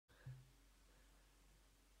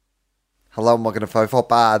Hello and welcome to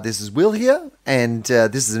FOFOP. This is Will here, and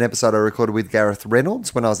this is an episode I recorded with Gareth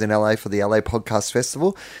Reynolds when I was in LA for the LA Podcast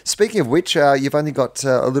Festival. Speaking of which, you've only got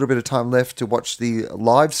a little bit of time left to watch the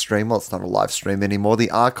live stream. Well, it's not a live stream anymore. The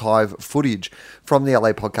archive footage from the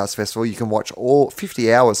LA Podcast Festival. You can watch all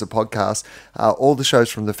 50 hours of podcasts, all the shows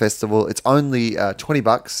from the festival. It's only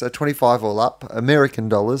 $20, 25 all up, American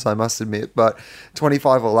dollars, I must admit, but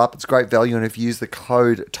 25 all up. It's great value, and if you use the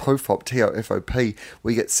code TOFOP, T-O-F-O-P,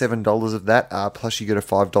 we get $7 of that, plus you get a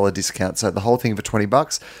 $5 discount. So the whole thing for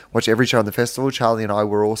 $20. Watch every show on the festival. Charlie and I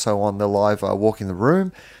were also on the live Walk in the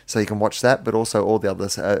Room, so you can watch that, but also all the other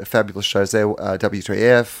fabulous shows there.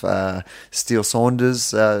 W3F, Steele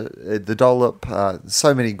Saunders, The Dollop,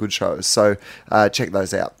 so many good shows. So check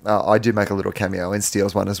those out. I do make a little cameo in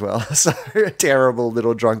Steele's one as well. So a terrible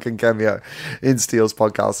little drunken cameo in Steele's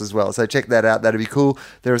podcast as well. So check that out. That'd be cool.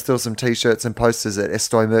 There are still some t-shirts and posters at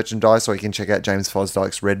Estoy Merchandise, or you can check out James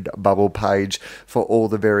Fosdyke's Redbubble page for all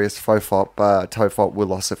the various FOFOP, TOFOP,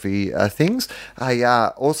 Willosophy things.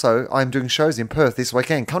 Also, I'm doing shows in Perth this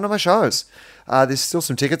weekend. Come to my shows. There's still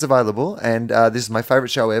some tickets available, and this is my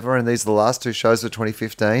favourite show ever, and these are the last two shows of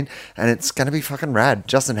 2015, and it's going to be fucking rad.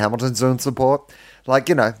 Justin Hamilton's doing support. Like,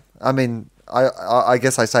 you know, I mean, I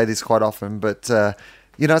guess I say this quite often, but,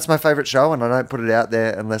 you know, it's my favourite show, and I don't put it out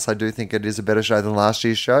there unless I do think it is a better show than last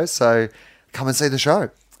year's show, so come and see the show.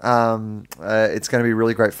 It's going to be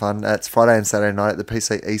really great fun. It's Friday and Saturday night at the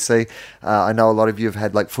PCEC. I know a lot of you have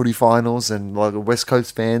had like footy finals, and a lot of West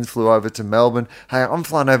Coast fans flew over to Melbourne. Hey, I'm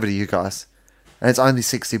flying over to you guys, and it's only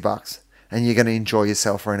 $60, and you're going to enjoy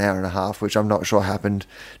yourself for an hour and a half, which I'm not sure happened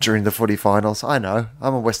during the footy finals. I know,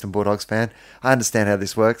 I'm a Western Bulldogs fan. I understand how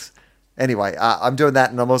this works. Anyway, I'm doing that,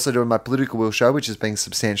 and I'm also doing my Political Will show, which is being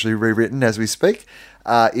substantially rewritten as we speak.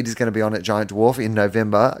 It is going to be on at Giant Dwarf in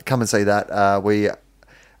November. Come and see that.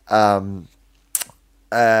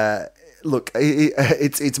 Look,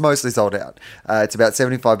 it's mostly sold out. It's about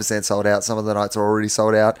 75% sold out. Some of the nights are already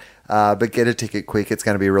sold out, but get a ticket quick. It's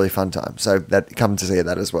going to be a really fun time. So come to see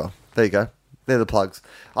that as well. There you go. They're the plugs.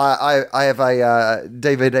 I have a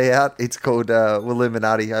DVD out. It's called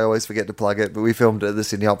Illuminati. I always forget to plug it, but we filmed it at the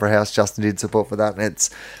Sydney Opera House. Justin did support for that, and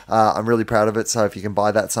it's I'm really proud of it. So if you can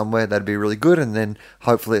buy that somewhere, that'd be really good. And then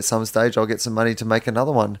hopefully at some stage I'll get some money to make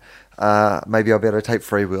another one. Maybe I'll be able to tape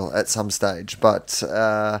Free Will at some stage. But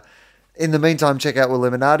in the meantime, check out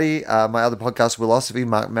Illuminati. My other podcast, Willosophy,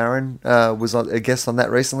 Mark Maron was a guest on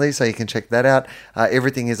that recently, so you can check that out.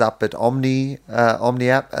 Everything is up at Omni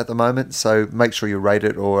app at the moment, so make sure you rate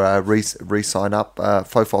it or re-sign up.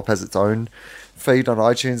 FOFOP has its own feed on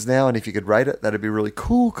iTunes now, and if you could rate it, that'd be really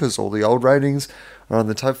cool, because all the old ratings are on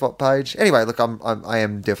the TOFOP page. Anyway, look, I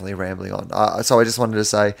am definitely rambling on. So I just wanted to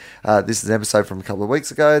say this is an episode from a couple of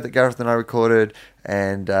weeks ago that Gareth and I recorded,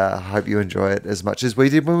 and I hope you enjoy it as much as we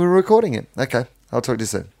did when we were recording it. Okay, I'll talk to you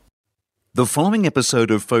soon. The following episode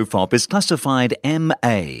of FOFOP is classified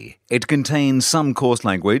MA. It contains some coarse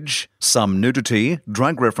language, some nudity,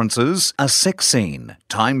 drug references, a sex scene,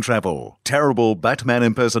 time travel, terrible Batman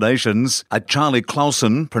impersonations, a Charlie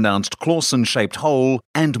Clausen, pronounced Clausen-shaped hole,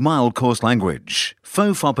 and mild coarse language.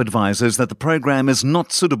 FOFOP advises that the program is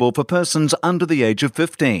not suitable for persons under the age of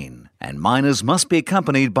 15, and minors must be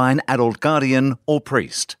accompanied by an adult guardian or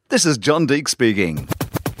priest. This is John Deek speaking.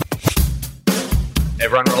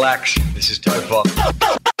 Everyone relax. This is TOFOP.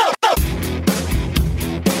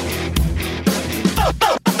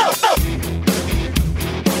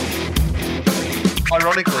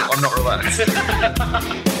 Ironically, I'm not relaxed.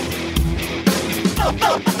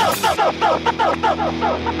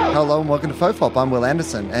 Hello and welcome to FOFOP. I'm Will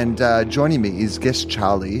Anderson, and joining me is guest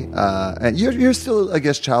Charlie. And you're still a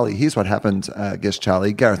guest Charlie. Here's what happened, guest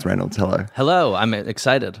Charlie. Gareth Reynolds, hello. Hello, I'm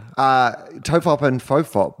excited. TOFOP and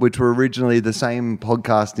FOFOP, which were originally the same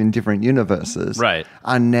podcast in different universes, Right.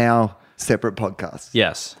 are now separate podcasts.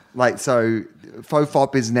 Yes. Like, so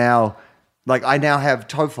FOFOP is now, like, I now have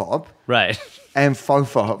TOFOP. Right. And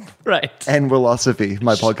FOFOP. Right. And Willosophy,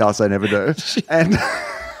 my podcast I never do. And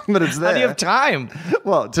but it's there. How do you have time?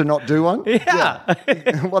 Well, to not do one? Yeah.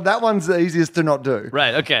 Well, that one's the easiest to not do.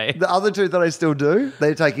 Right, okay. The other two that I still do,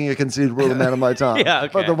 they're taking a considerable amount of my time. Yeah,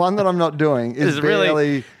 okay. But the one that I'm not doing is barely...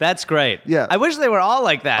 really, that's great. Yeah. I wish they were all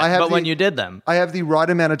like that, but when you did them. I have the right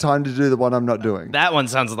amount of time to do the one I'm not doing. That one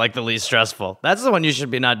sounds like the least stressful. That's the one you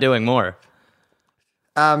should be not doing more.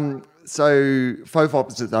 So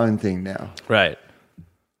FOFOP is its own thing now. Right.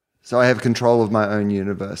 So I have control of my own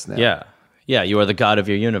universe now. Yeah. Yeah, you are the god of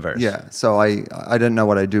your universe. Yeah, so I don't know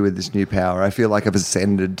what I do with this new power. I feel like I've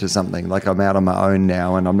ascended to something, like I'm out on my own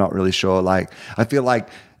now, and I'm not really sure. Like, I feel like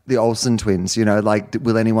the Olsen twins, like,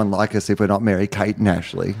 will anyone like us if we're not Mary Kate and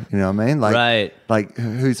Ashley? You know what I mean? Like, Right. Like,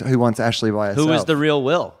 who wants Ashley by herself? Who is the real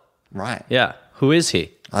Will? Right. Yeah. Who is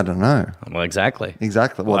he? I don't know. Well, exactly.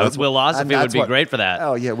 Exactly. Well, that's Willosophy would be great for that.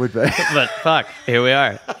 Oh, yeah, it would be. But fuck, here we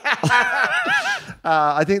are.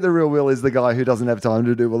 I think the real Will is the guy who doesn't have time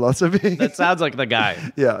to do philosophy. That sounds like the guy.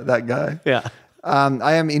 Yeah, that guy. Yeah.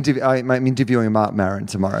 I'm interviewing Mark Maron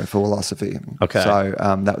tomorrow for philosophy. Okay. So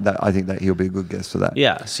I think that he'll be a good guest for that.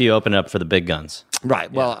 Yeah. So you open it up for the big guns.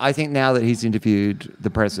 Right. Well, I think now that he's interviewed the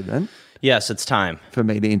president, Yes, it's time. for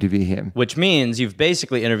me to interview him. Which means you've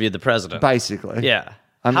basically interviewed the president. Basically. Yeah.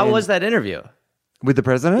 I How mean- was that interview? With the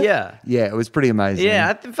president? Yeah. Yeah, it was pretty amazing. Yeah,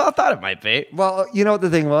 I thought it might be. Well, you know what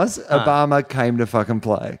the thing was? Obama came to fucking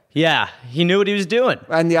play. Yeah, he knew what he was doing.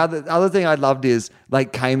 And the other thing I loved is,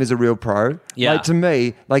 like, came as a real pro. Yeah. Like, to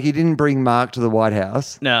me, like, he didn't bring Mark to the White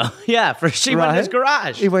House. No. Yeah, she went in his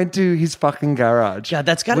garage. He went to his fucking garage. God,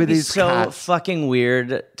 that's got to with be his so cats. fucking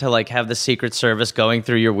weird to, like, have the Secret Service going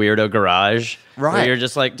through your weirdo garage. Right. Where you're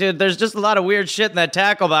just like, dude, there's just a lot of weird shit in that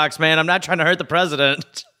tackle box, man. I'm not trying to hurt the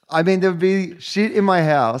president. I mean, there would be shit in my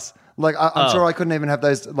house. Like, I'm sure I couldn't even have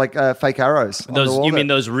those, like, fake arrows. On the wall You mean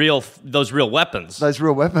there. those real weapons? Those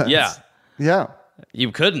real weapons? Yeah. Yeah.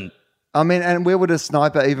 You couldn't. I mean, and where would a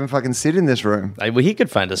sniper even fucking sit in this room? Well, he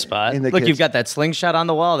could find a spot. In the Look, kitchen. you've got that slingshot on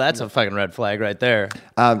the wall. That's a fucking red flag right there.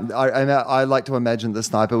 I like to imagine the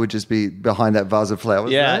sniper would just be behind that vase of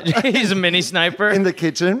flowers. Yeah, there. he's a mini sniper. In the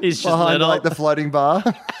kitchen. He's just behind, little. like, the floating bar.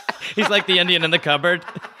 He's like the Indian in the cupboard.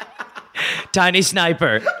 Tiny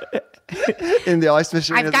sniper. in the ice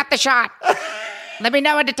machine. I've got the shot. Let me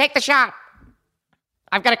know when to take the shot.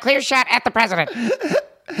 I've got a clear shot at the president.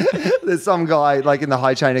 There's some guy, like, in the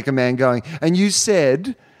high chain of command going, and you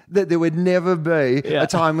said that there would never be a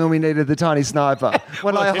time when we needed the tiny sniper.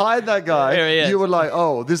 When I hired that Here he guy, is. you were like,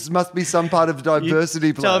 oh, this must be some part of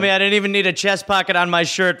diversity plan. Told me I didn't even need a chest pocket on my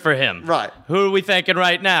shirt for him. Right. Who are we thanking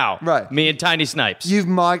right now? Right. Me and Tiny Snipes. You've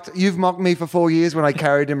mocked me for 4 years when I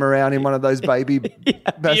carried him around in one of those baby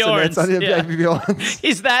bassinets. Bjorns, yeah. Baby Bjorns.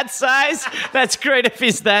 He's that size? That's great if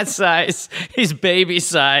he's that size. He's baby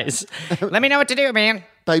size. Let me know what to do, man.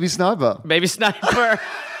 Baby sniper. Baby Sniper.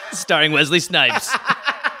 Starring Wesley Snipes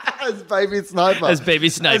As baby sniper. as Baby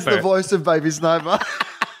As the Sniper. voice of baby sniper.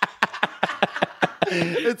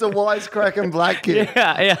 It's a wisecracking black kid.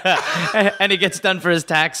 Yeah. And he gets done for his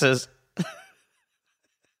taxes.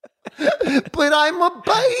 But I'm a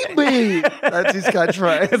baby. That's his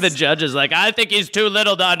catchphrase. The judge is like, I think he's too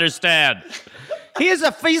little to understand. He's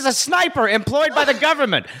a sniper employed by the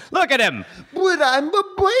government. Look at him. But I'm a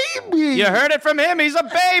baby. You heard it from him. He's a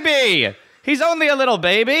baby. He's only a little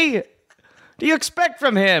baby. What do you expect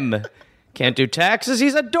from him? Can't do taxes.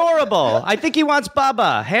 He's adorable. I think he wants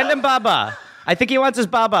Baba. Hand him Baba. I think he wants his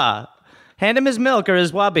Baba. Hand him his milk or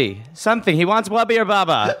his Wubby. Something. He wants Wubby or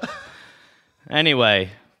Baba. Anyway,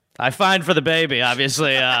 I fined for the baby,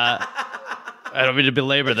 obviously. I don't mean to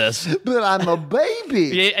belabor this. But I'm a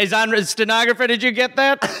baby. Is on stenographer, did you get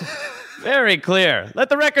that? Very clear. Let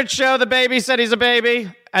the record show the baby said he's a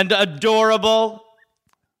baby and adorable.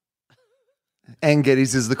 Ann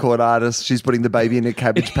Geddes is the court artist. She's putting the baby in a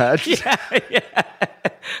cabbage patch.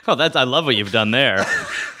 Oh, I love what you've done there.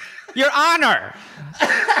 Your Honor.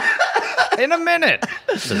 In a minute.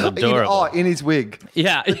 This is adorable. In his wig.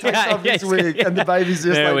 Yeah. Takes off his wig, and the baby's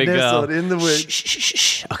just There we like go. nestled in the wig.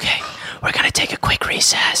 Shh. Okay, we're going to take a quick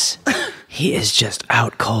recess. He is just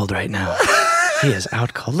out cold right now. He is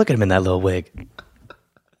out cold. Look at him in that little wig.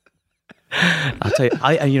 I'll tell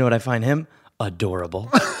you, you know what I find him? Adorable.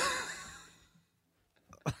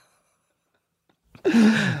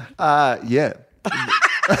 Yeah.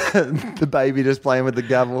 The baby just playing with the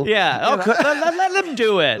gavel. Yeah. Oh, let him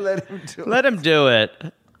do it. Let him do it. Let him do it.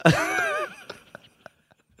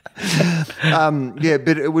 Yeah,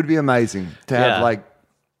 but it would be amazing to have, Yeah. like,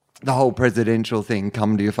 the whole presidential thing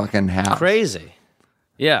come to your fucking house. Crazy.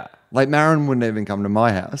 Yeah. Like, Maron wouldn't even come to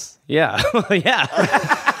my house. Yeah. Yeah.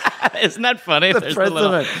 Isn't that funny? The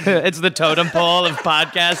president. It's the totem pole of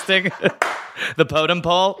podcasting. The totem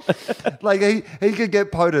pole. Like, he could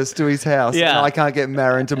get POTUS to his house, Yeah. and I can't get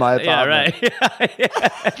Maron to my Yeah, apartment.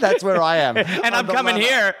 right. That's where I am. And I'm the coming ladder.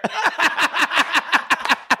 here.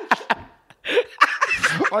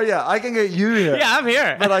 Oh, yeah, I can get you here. Yeah, I'm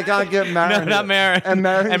here. But I can't get Maron. No, here. not Marin. And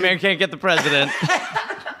Maron. And Marin can't get the president.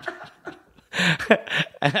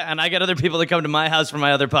 And I get other people to come to my house for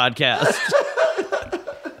my other podcast.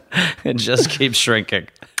 It just keeps shrinking.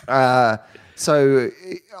 So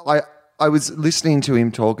I was listening to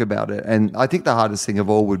him talk about it, and I think the hardest thing of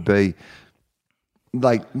all would be,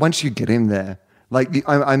 like, once you get him there, like,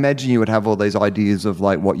 I imagine you would have all these ideas of,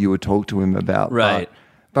 like, what you would talk to him about. Right.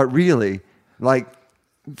 But really, like,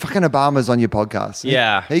 fucking Obama's on your podcast.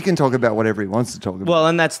 Yeah. He can talk about whatever he wants to talk about. Well,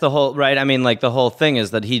 and that's the whole, right? I mean, like, the whole thing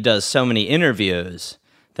is that he does so many interviews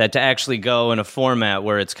that to actually go in a format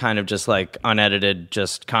where it's kind of just like unedited,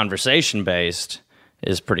 just conversation based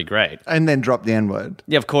is pretty great. And then drop the N-word.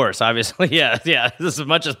 Yeah, of course, obviously. Yeah, this as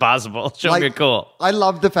much as possible. Show me cool. I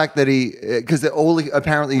love the fact that because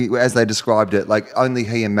apparently, as they described it, like only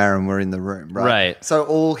he and Marin were in the room, right? Right. So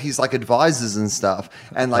all his like advisors and stuff,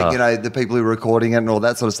 and like, the people who are recording it and all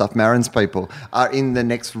that sort of stuff, Marin's people are in the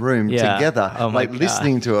next room together, Oh my God.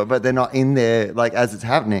 listening to it, but they're not in there like as it's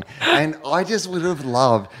happening. And I just would have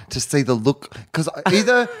loved to see the look, because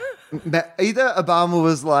either Obama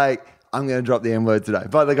was like, I'm going to drop the N-word today.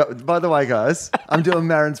 By the way, guys, I'm doing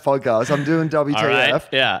Marin's podcast. I'm doing WTF. All right,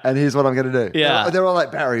 yeah. And here's what I'm going to do. Yeah. They're all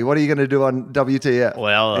like, Barry, what are you going to do on WTF?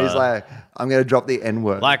 Well, And he's like, I'm going to drop the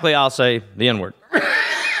N-word. likely I'll say the N-word.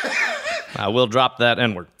 I will drop that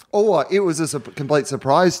N-word. Or it was a complete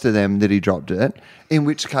surprise to them that he dropped it, in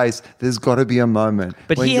which case there's got to be a moment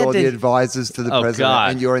But when he you're had the to- advisors to the Oh, president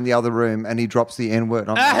God. and you're in the other room and he drops the N-word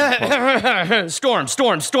on the podcast.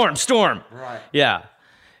 Storm. Right. Yeah.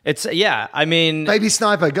 I mean... Baby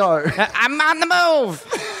sniper, go. I'm on the move.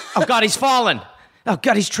 Oh, God, he's fallen. Oh,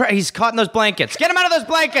 God, he's caught in those blankets. Get him out of those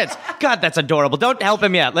blankets. God, that's adorable. Don't help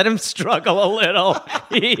him yet. Let him struggle a little.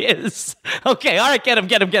 He is. Okay, all right, get him.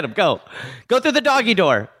 Go. Go through the doggy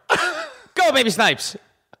door. Go, baby Snipes.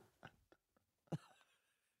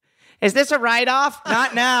 Is this a write-off?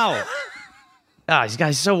 Not now. Oh, this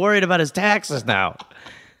guy's so worried about his taxes now.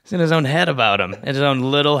 He's in his own head about him. In his own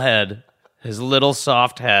little head. His little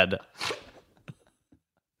soft head.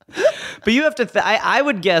 But you have to... I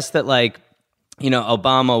would guess that, like,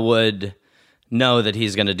 Obama would know that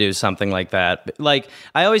he's going to do something like that. Like,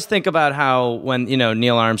 I always think about how when,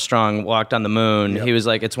 Neil Armstrong walked on the moon, he was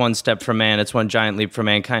like, it's one step for man, it's one giant leap for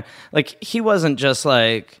mankind. Like, he wasn't just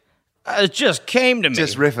like, it just came to me.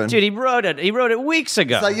 Just riffing. Dude, he wrote it weeks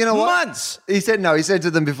ago. It's like, you know what? Months. He said to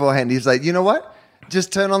them beforehand, he's like, you know what?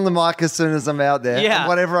 Just turn on the mic as soon as I'm out there. Yeah. And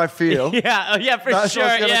whatever I feel. Yeah, for That's sure.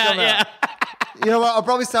 what's gonna come Yeah. You know what? I'll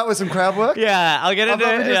probably start with some crowd work. Yeah, I'll get I'll into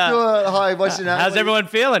probably it. just do a hi, what's your name? How's everyone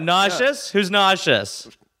feeling? Nauseous? Who's nauseous?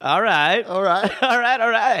 All right. All right. All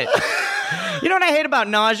right. You know what I hate about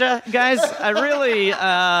nausea, guys? I really,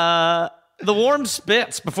 the warm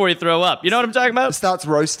spits before you throw up. You know what I'm talking about? Starts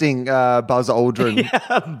roasting Buzz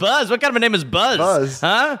Aldrin. Buzz. What kind of a name is Buzz? Buzz.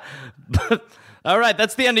 Huh? All right,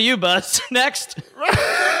 that's the end of you, Buzz. Next.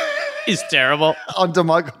 He's terrible. Onto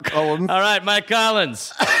Michael Collins. All right, Mike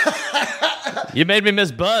Collins. You made me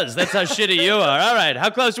miss Buzz. That's how shitty you are. All right, how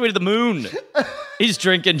close are we to the moon? He's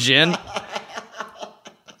drinking gin.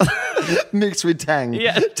 Mixed with Tang.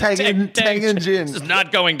 Yeah, Tang and gin. This is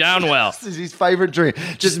not going down well. This is his favorite drink.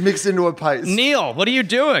 Just mixed into a paste. Neil, what are you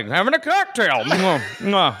doing? Having a cocktail.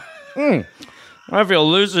 I feel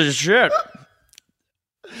loose as shit.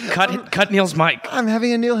 Cut Neil's mic. I'm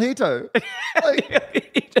having a Neil Hito.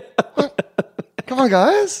 Come on,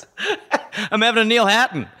 guys. I'm having a Neil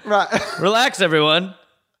Hatton. Right. Relax, everyone.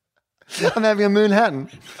 I'm having a Moonhattan.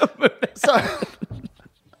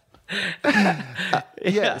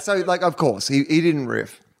 So like, of course, he didn't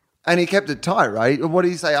riff. And he kept it tight, right? What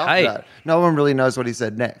did he say after Tight. that? No one really knows what he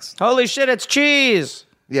said next. Holy shit, it's cheese.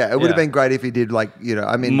 Yeah, it would have been great if he did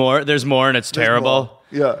There's more and it's terrible.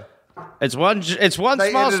 Yeah. It's one They small edited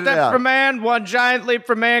it step out. for man, one giant leap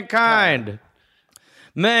for mankind.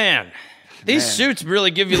 Man, these suits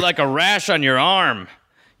really give you like a rash on your arm.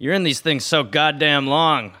 You're in these things so goddamn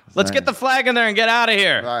long. Let's get the flag in there and get out of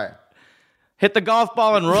here. Right. Hit the golf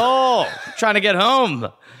ball and roll. Trying to get home.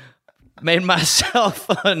 Made myself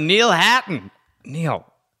a Neil Hatton. Neil,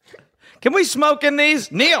 can we smoke in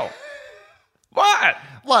these? Neil, what?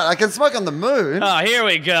 What? I can smoke on the moon? Oh, here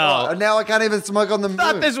we go. And now I can't even smoke on the moon.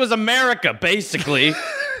 Thought this was America, basically.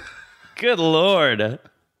 Good Lord.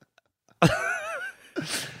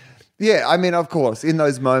 Yeah, I mean, of course, in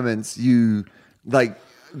those moments, you like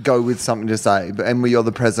go with something to say. And when you're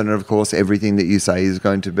the president, of course, everything that you say is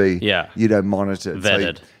going to be, monitored.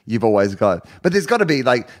 Vetted. So you've always got. But there's got to be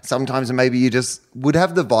like sometimes maybe you just would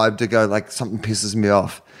have the vibe to go like something pisses me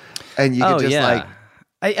off, and you could just like.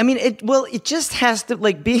 I mean, it just has to,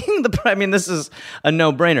 like, being this is a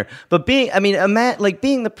no-brainer, but being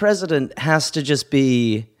the president has to just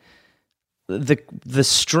be the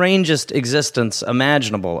strangest existence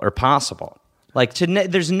imaginable or possible. Like,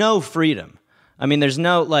 there's no freedom. I mean, there's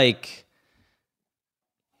no, like,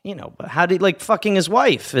 but how do you, like, fucking his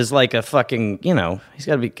wife is like a fucking, he's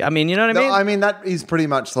got to be, I mean, you know what I mean? No, I mean, that is pretty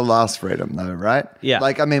much the last freedom, though, right? Yeah.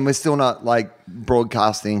 Like, I mean, we're still not, like,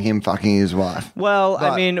 broadcasting him fucking his wife. Well,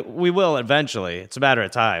 But- I mean, we will eventually. It's a matter of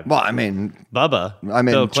time. Well, I mean, Bubba. I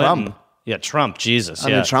mean, Bill Clinton. Trump. Yeah, Trump, Jesus. I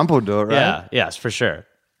mean, Trump will do it, right? Yeah, yes, for sure.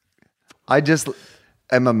 I just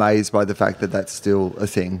am amazed by the fact that that's still a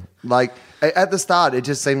thing. Like, at the start, it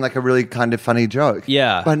just seemed like a really kind of funny joke.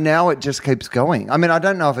 Yeah. But now it just keeps going. I mean, I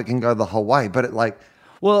don't know if it can go the whole way, but it like...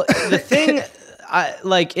 Well, the thing,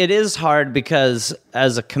 it is hard because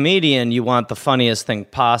as a comedian, you want the funniest thing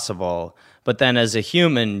possible. But then as a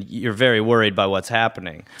human, you're very worried by what's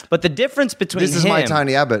happening. But the difference between This is my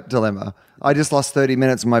Tony Abbott dilemma. I just lost 30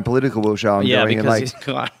 minutes of my political will show I'm doing. because he's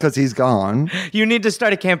gone. Because he's gone. You need to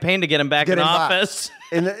start a campaign to get him back Get in him back. office.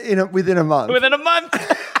 Within a month. Within a month.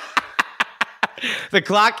 The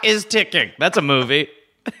clock is ticking. That's a movie.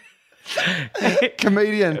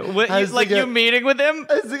 Comedian. You meeting with him?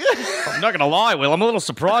 I'm not going to lie, Will. I'm a little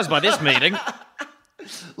surprised by this meeting.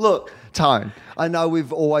 Look, Tone, I know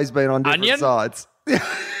we've always been on different Onion? sides.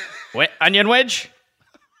 Onion wedge?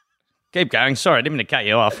 Keep going. Sorry, I didn't mean to cut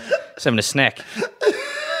you off. Just having a snack.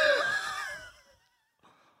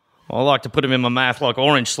 I like to put them in my mouth like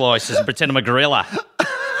orange slices and pretend I'm a gorilla.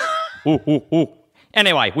 Ooh, ooh, ooh.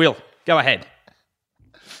 Anyway, Will, go ahead.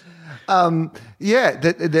 Yeah,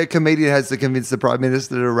 the comedian has to convince the Prime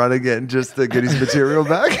Minister to run again just to get his material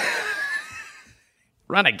back.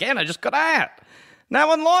 Run again? I just got out. No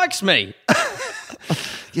one likes me.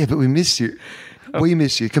 Yeah, but we miss you. We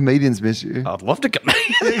miss you. Comedians miss you. I'd love to come.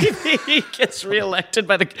 He gets reelected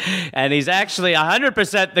by and he's actually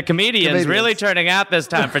 100% the comedians really turning out this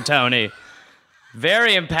time for Tony.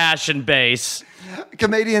 Very impassioned base.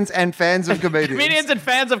 Comedians and fans of comedians. Comedians and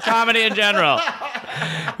fans of comedy in general.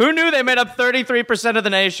 Who knew they made up 33% of the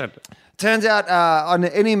nation? Turns out, on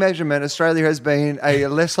any measurement, Australia has been a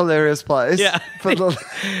less hilarious place. Yeah.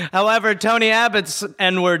 However, Tony Abbott's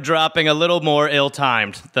N-word dropping a little more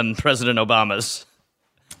ill-timed than President Obama's.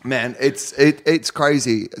 Man, it's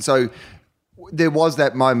crazy. So there was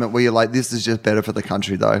that moment where you're like, this is just better for the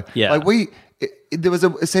country, though. Yeah. Like there was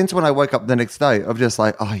a sense when I woke up the next day of just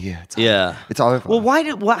like, oh yeah, it's over.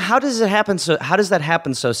 Well, how does it happen? How does that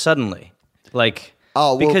happen so suddenly? Like,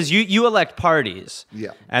 because you elect parties,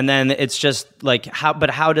 yeah, and then it's just like how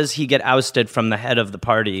does he get ousted from the head of the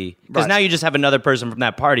party? Because now you just have another person from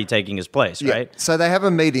that party taking his place, right? So they have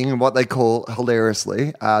a meeting in what they call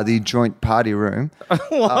hilariously the joint party room.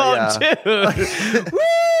 Whoa, dude! Woo!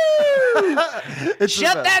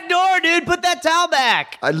 Shut that door, dude! Put that towel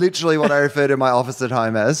back. Literally what I refer to my office at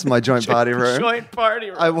home as my joint party room. Joint party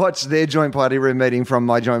room. I watched their joint party room meeting from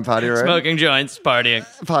my joint party room. Smoking joints,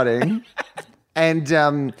 partying.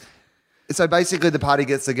 And so basically the party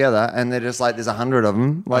gets together and they're just like, there's 100 of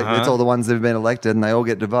them. Like it's all the ones that have been elected and they all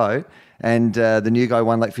get to vote. And the new guy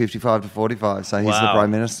won like 55 to 45. So he's the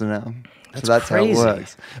prime minister now. That's crazy. how it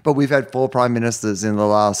works. But we've had 4 prime ministers in the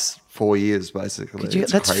last 4 years, basically.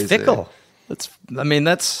 That's crazy. Fickle. It's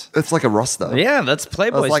like a roster. Yeah, that's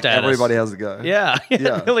Playboy it's like status. Everybody has a go. Yeah,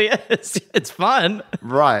 it really is. It's fun.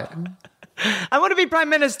 Right. I want to be prime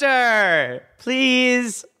minister,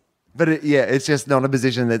 please. But it's just not a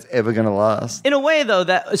position that's ever going to last. In a way, though,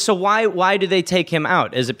 so why do they take him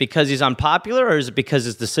out? Is it because he's unpopular, or is it because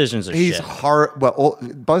his decisions are He's shit?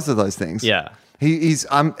 both of those things. Yeah. He's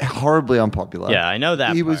horribly unpopular. Yeah, I know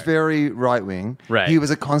that. He was very right wing. Right. He was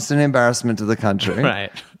a constant embarrassment to the country.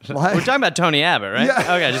 Right. Like, we're talking about Tony Abbott, right? Yeah.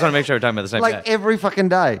 Okay, I just want to make sure we're talking about the same guy. Every fucking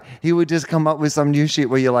day, he would just come up with some new shit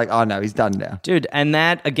where you're like, oh no, he's done now. Dude, and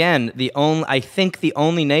that, again, I think the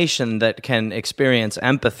only nation that can experience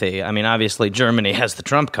empathy, I mean, obviously Germany has the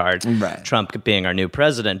Trump card, right. Trump being our new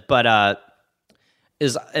president, but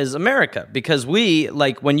is America. Because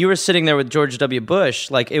when you were sitting there with George W. Bush,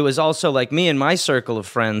 like, it was also like me and my circle of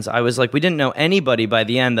friends, I was like, we didn't know anybody by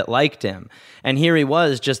the end that liked him. And here he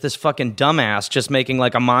was, just this fucking dumbass, just making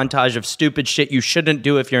like a montage of stupid shit you shouldn't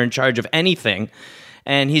do if you're in charge of anything.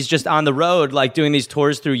 And he's just on the road, like doing these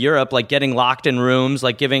tours through Europe, like getting locked in rooms,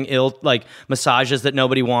 like giving massages that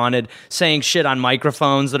nobody wanted, saying shit on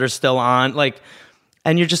microphones that are still on,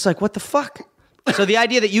 and you're just like, what the fuck? So the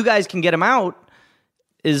idea that you guys can get him out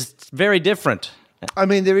is very different. I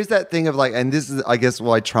mean, there is that thing of like, and this is, I guess,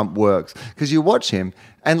 why Trump works, because you watch him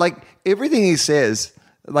and like everything he says,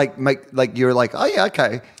 you're like, oh yeah,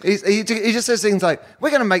 okay. He just says things like,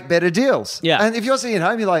 we're going to make better deals. Yeah. And if you're sitting at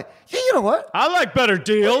home, you're like, yeah, you know what? I like better We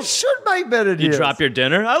deals. should make better deals. You drop your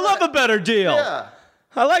dinner. I love a better deal. Yeah.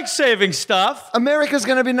 I like saving stuff. America's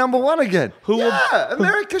going to be number one again.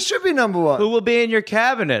 America should be number one. Who will be in your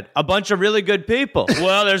cabinet? A bunch of really good people.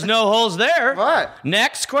 Well, there's no holes there. Right.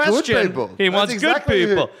 Next question. Good people. He That's wants exactly good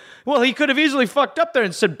people. who- Well, he could have easily fucked up there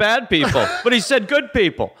and said bad people, but he said good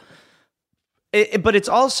people. But it's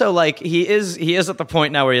also like he is at the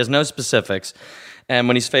point now where he has no specifics, and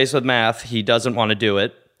when he's faced with math, he doesn't want to do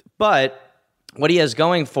it. But what he has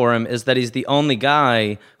going for him is that he's the only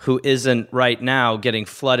guy who isn't right now getting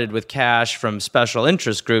flooded with cash from special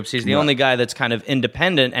interest groups. He's the only guy that's kind of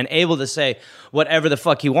independent and able to say whatever the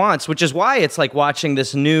fuck he wants, which is why it's like watching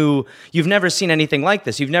this new... You've never seen anything like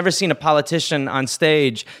this. You've never seen a politician on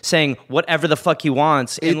stage saying whatever the fuck he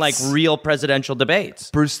wants in like real presidential debates.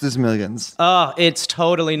 Brewster's Millions. Oh, it's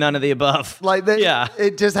totally none of the above.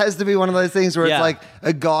 It just has to be one of those things where it's like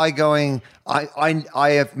a guy going, I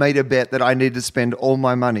have made a bet that I need to spend all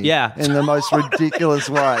my money in the most ridiculous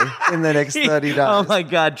way in the next 30 days. Oh my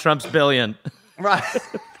God, Trump's billion. Right.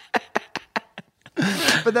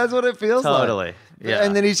 But that's what it feels like. Totally. Yeah.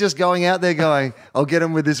 And then he's just going out there going, I'll get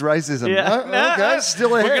him with this racism. Yeah. No, okay,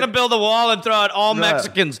 still ahead. We're going to build a wall and throw out all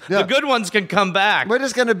Mexicans. Yeah. The good ones can come back. We're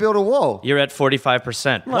just going to build a wall. You're at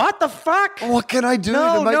 45%. What the fuck? What can I do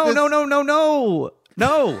No, to make this?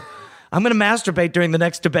 No. I'm going to masturbate during the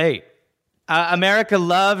next debate. America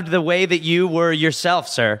loved the way that you were yourself,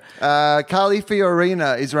 sir. Carly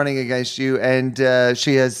Fiorina is running against you, and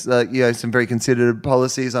she has some very considered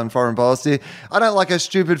policies on foreign policy. I don't like her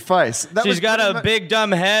stupid face. She's got a big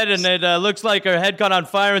dumb head, and it looks like her head caught on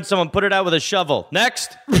fire and someone put it out with a shovel.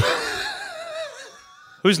 Next.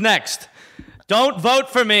 Who's next? Don't vote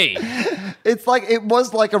for me. It's like it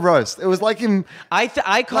was like a roast. It was like him.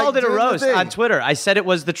 I called it a roast on Twitter. I said it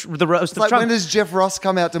was the roast of Like Trump. when does Jeff Ross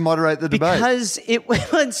come out to moderate the debate? Because it was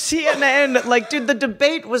on CNN. Like, dude, the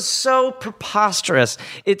debate was so preposterous.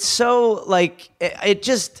 It's so like it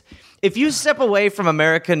just. If you step away from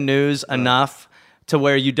American news enough to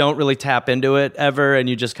where you don't really tap into it ever, and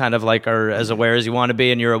you just kind of like are as aware as you want to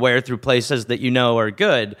be, and you're aware through places that you know are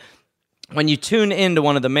good. When you tune into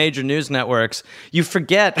one of the major news networks, you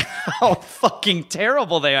forget how fucking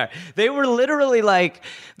terrible they are. They were literally like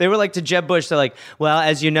to Jeb Bush. They're like, well,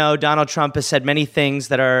 as you know, Donald Trump has said many things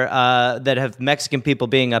that are that have Mexican people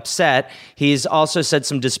being upset. He's also said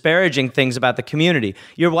some disparaging things about the community.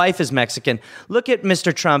 Your wife is Mexican. Look at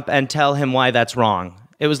Mr. Trump and tell him why that's wrong.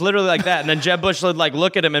 It was literally like that. And then Jeb Bush would like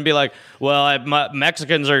look at him and be like, well,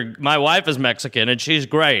 my wife is Mexican and she's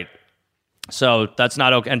great. So that's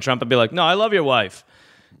not okay. And Trump would be like, no, I love your wife.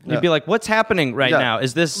 And he'd be like, what's happening right now?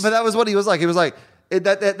 Is this... But that was what he was like. He was like,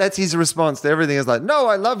 that's his response to everything. Is like, no,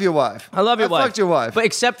 I love your wife. I love your wife. I fucked your wife. But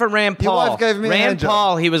except for Rand Paul. Your wife gave me a Rand hand job.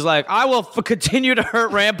 Paul, he was like, I will continue to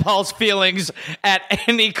hurt Rand Paul's feelings at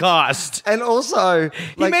any cost. And also...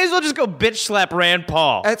 He may as well just go bitch slap Rand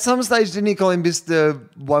Paul. At some stage, didn't he call him Mr.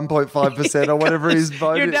 1.5% or whatever his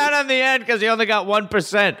vote You're is? down on the end because he only got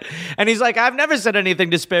 1%. And he's like, I've never said anything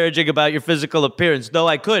disparaging about your physical appearance, though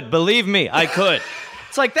I could. Believe me, I could.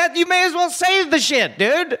 It's like that. You may as well say the shit,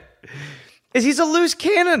 dude. He's a loose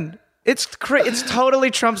cannon. It's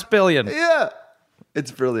totally Trump's billion. Yeah.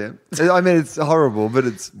 It's brilliant. I mean, it's horrible, but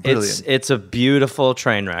it's brilliant. It's a beautiful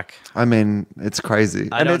train wreck. I mean, it's crazy.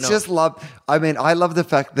 I don't know. Just love... I mean, I love the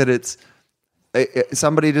fact that it's...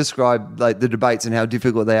 Somebody described like the debates and how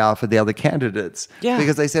difficult they are for the other candidates. Yeah.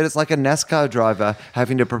 Because they said it's like a NASCAR driver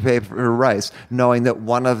having to prepare for a race, knowing that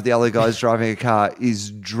one of the other guys driving a car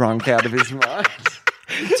is drunk out of his mind.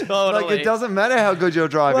 Totally. Like, it doesn't matter how good you're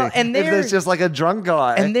driving. Well, and if there's just like a drunk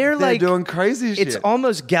guy and they're like doing crazy shit. It's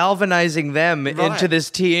almost galvanizing them into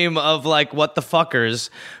this team of like what the fuckers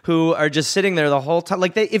who are just sitting there the whole time.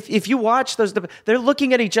 Like if you watch those, they're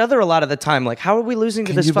looking at each other a lot of the time. Like, how are we losing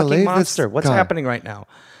to this fucking monster? What's happening right now?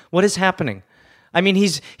 What is happening? I mean,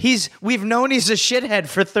 we've known he's a shithead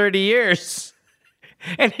for 30 years.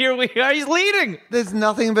 And here we are, he's leading. There's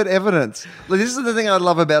nothing but evidence. Like, this is the thing I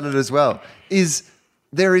love about it as well, is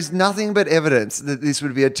there is nothing but evidence that this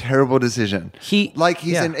would be a terrible decision. He's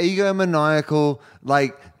an egomaniacal,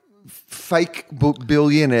 like, fake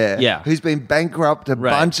billionaire who's been bankrupt a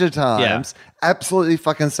bunch of times, absolutely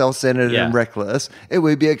fucking self-centered and reckless. It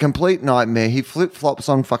would be a complete nightmare. He flip-flops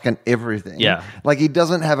on fucking everything. Yeah. Like, he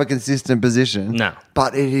doesn't have a consistent position. No.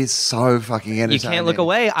 But it is so fucking entertaining. You can't look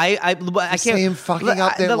away. I can't see him fucking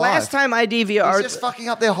up their life. The last time I DVR'd... He's just fucking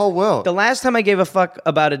up their whole world. The last time I gave a fuck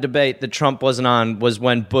about a debate that Trump wasn't on was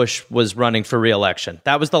when Bush was running for re-election.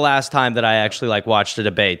 That was the last time that I actually, like, watched a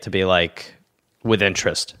debate to be, like, with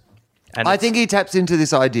interest. And I think he taps into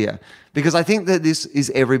this idea because I think that this is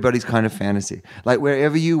everybody's kind of fantasy. Like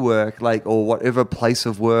wherever you work, like or whatever place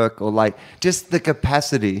of work, or like just the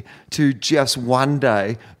capacity to just one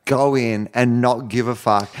day go in and not give a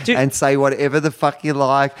fuck and say whatever the fuck you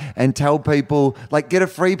like and tell people, like get a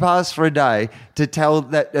free pass for a day to tell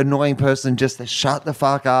that annoying person just to shut the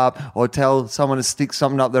fuck up, or tell someone to stick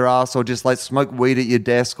something up their ass, or just like smoke weed at your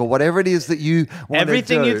desk, or whatever it is that you want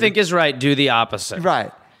everything to do. you think is right, do the opposite.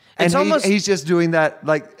 Right. And he's just doing that.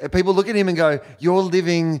 Like people look at him and go, you're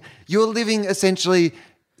living essentially,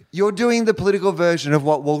 you're doing the political version of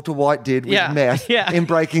what Walter White did with meth in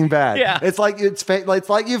Breaking Bad. Yeah. It's like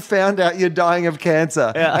you've found out you're dying of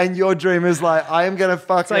cancer and your dream is like, I am going to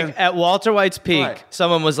fucking... It's like at Walter White's peak, Right.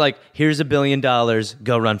 someone was like, here's $1 billion,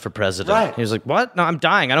 go run for president. Right. He was like, what? No, I'm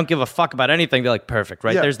dying. I don't give a fuck about anything. They're like, perfect,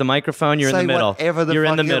 right? Yeah. There's the microphone. You're Say in the middle. whatever the You're in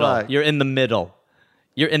fuck the you middle. like. You're in the middle.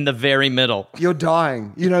 You're in the very middle. You're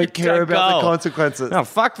dying. You don't care about the consequences. No,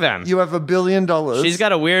 fuck them. You have $1 billion. She's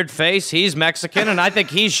got a weird face. He's Mexican, and I think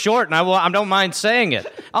he's short, and I don't mind saying it.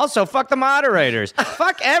 Also, fuck the moderators.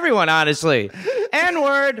 Fuck everyone, honestly.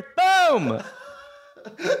 N-word. Boom.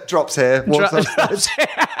 Drops hair. Walks on stage.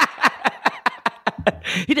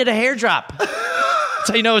 He did a hair drop. That's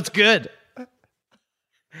how you know it's good.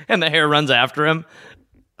 And the hair runs after him.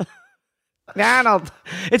 Donald,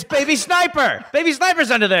 it's Baby Sniper. Baby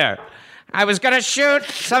Sniper's under there. I was going to shoot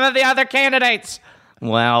some of the other candidates.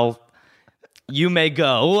 Well, you may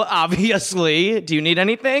go, obviously. Do you need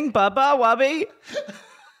anything, Bubba, Wubby?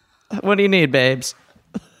 What do you need, babes?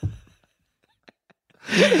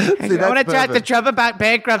 See, I want to talk to Trump about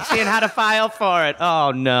bankruptcy and how to file for it.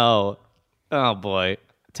 Oh, no. Oh, boy.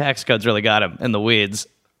 Tax code's really got him in the weeds.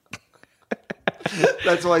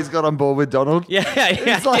 That's why he's got on board with Donald. Yeah.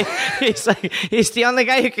 He's the only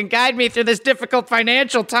guy who can guide me through this difficult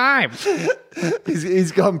financial time.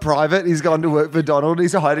 He's gone private. He's gone to work for Donald.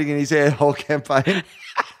 He's hiding in his hair the whole campaign.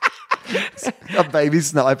 A baby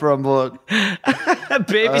sniper on board. A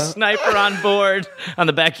baby sniper on board on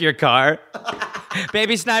the back of your car.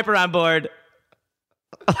 Baby sniper on board.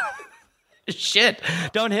 Shit.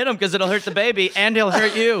 Don't hit him because it'll hurt the baby and he'll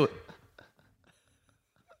hurt you.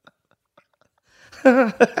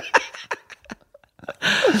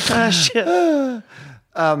 Shit. The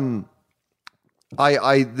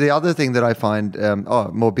other thing that I find,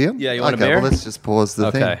 more beer? Yeah, you want a okay, beer? well, let's just pause the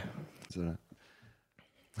Okay. thing.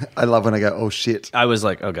 I love when I go, oh shit. I was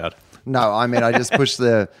like, oh God. No, I mean, I just pushed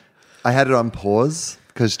I had it on pause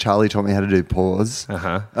because Charlie taught me how to do pause.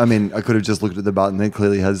 Uh-huh. I mean, I could have just looked at the button that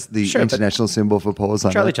clearly has the Sure, but international symbol for pause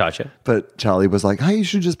on Charlie it. taught you. But Charlie was like, hey, you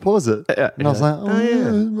should just pause it. And I was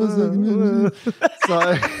like,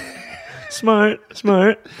 So... Smart.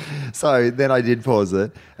 So then I did pause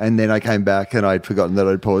it, and then I came back and I'd forgotten that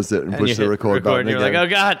I'd paused it and pushed the record button and you're again. like, oh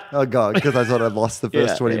God. Oh God, because I thought I'd lost the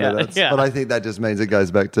first 20 minutes. yeah. But I think that just means it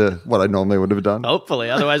goes back to what I normally would have done. Hopefully.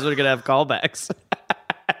 Otherwise, we're going to have callbacks.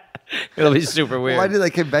 It'll be super weird. Why do they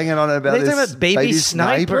keep banging on about They this talking about baby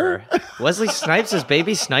sniper. Wesley Snipes is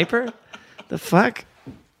baby sniper? The fuck?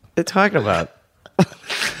 They're talking about.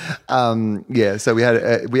 Yeah, so we had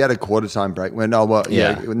a quarter time break.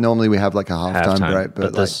 Normally we have like a halftime break,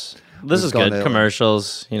 but this is good. early.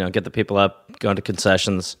 Commercials, get the people up, going to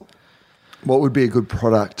concessions. What would be a good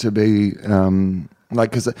product to be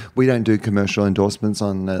because we don't do commercial endorsements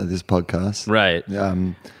on this podcast, Right.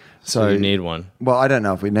 So you need one. Well, I don't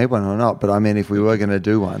know if we need one or not, but I mean, if we were going to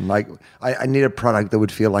do one, like I need a product that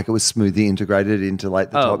would feel like it was smoothly integrated into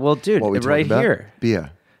like the top. Well, dude, what we right talked about. here.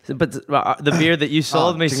 Beer. But the beer that you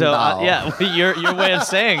sold me, so your way of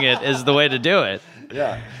saying it is the way to do it.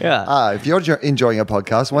 Yeah. If you're enjoying a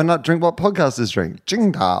podcast, why not drink what podcasters drink?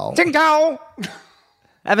 Qingdao. Qingdao.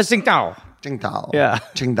 Have a Qingdao. Qingdao. Yeah.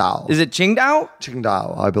 Qingdao. Is it Qingdao?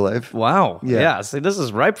 Qingdao, I believe. Wow. Yeah. See, this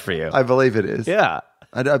is ripe for you. I believe it is. Yeah.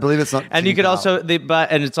 I believe it's not. And you could Qingdao. also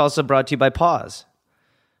and it's also brought to you by Pause.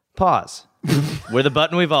 Pause. We're the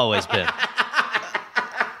button we've always been.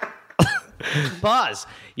 Pause.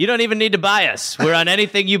 You don't even need to buy us. We're on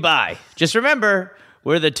anything you buy. Just remember,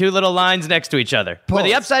 we're the two little lines next to each other. We're the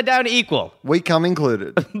Pause. upside down equal. We come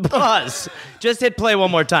included. Pause. Just hit play one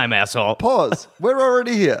more time, asshole. Pause. We're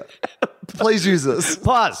already here. Please use us.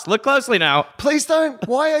 Pause. Look closely now. Please don't.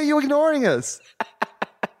 Why are you ignoring us?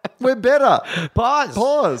 We're better. Pause.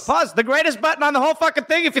 Pause. Pause. The greatest button on the whole fucking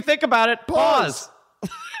thing, if you think about it. Pause.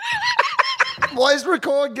 Why is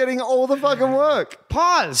record getting all the fucking work?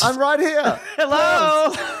 Pause. I'm right here.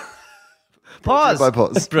 Hello. Pause. By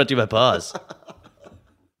Pause. Brought to you by Pause.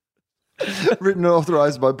 Written and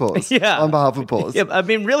authorized by Pause. Yeah. On behalf of Pause. Yeah, I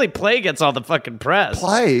mean, really, Play gets all the fucking press.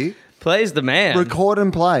 Play? Play's the man. Record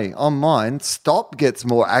and play. On mine, stop gets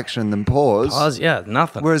more action than pause. Pause, yeah,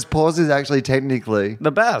 nothing. Whereas pause is actually technically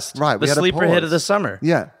The best. Right, we The had a sleeper hit pause. of the summer.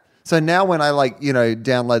 Yeah. So now when I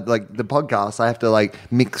download the podcast, I have to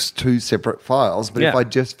mix two separate files. But if Yeah. I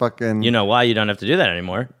just fucking You know why you don't have to do that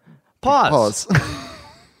anymore? Pause. pause.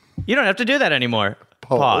 You don't have to do that anymore.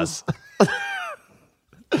 Pause.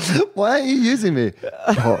 Why aren't you using me?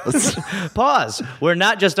 Pause. Pause. We're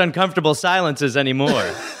not just uncomfortable silences anymore.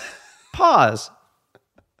 Pause.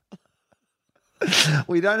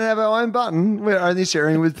 We don't have our own button. We're only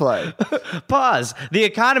sharing with play. Pause. The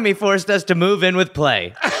economy forced us to move in with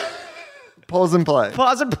play. Pause and play.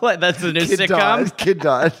 Pause and play. That's the new Kid sitcom. died. Kid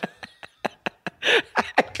died.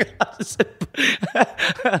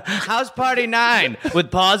 House Party 9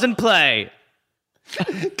 with pause and play.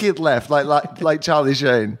 Kid left, like Charlie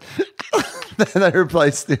Sheen. Then they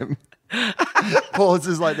replaced him. Pause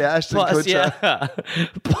is like the Ashton Pause, Kutcher. yeah.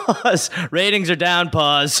 Pause. Ratings are down,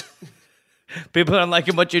 pause. People aren't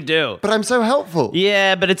liking what you do. But I'm so helpful.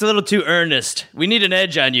 Yeah, but it's a little too earnest. We need an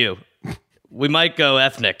edge on you. We might go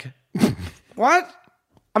ethnic. What?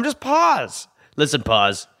 I'm just pause. Listen,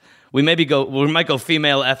 pause. We might go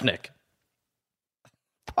female ethnic.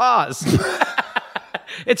 Pause.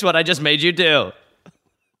 It's what I just made you do.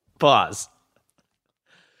 Pause.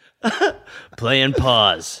 Play and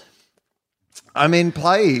pause. I mean,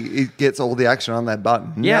 play, it gets all the action on that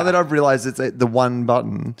button. Yeah. Now that I've realized it's the one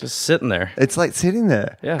button, Just sitting there. it's like sitting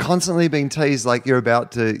there, Yeah. constantly being teased like you're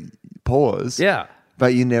about to pause. Yeah.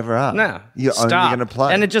 But you never are. No. You're only Stop. going to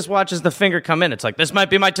play. And it just watches the finger come in. It's like, this might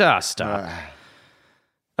be my task. Stop.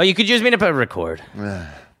 Oh, you could use me to record.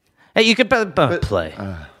 Hey, you could play.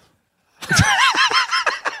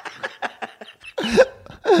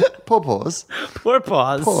 Poor pause. Poor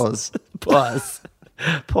pause. Pause. Pause.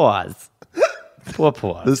 Pause. Poor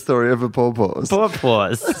pause. The story of a poor pause. Poor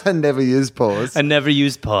pause. I never use pause. I never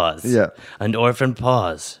used pause. Yeah. An orphan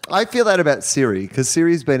pause. I feel that about Siri because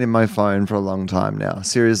Siri's been in my phone for a long time now.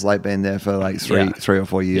 Siri's been there for three or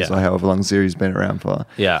 4 years Yeah. or however long Siri's been around for.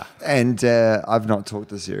 Yeah. And I've not talked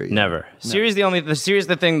to Siri. Never. Siri's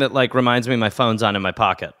the thing that reminds me my phone's on in my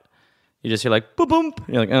pocket. You just hear boom, boom.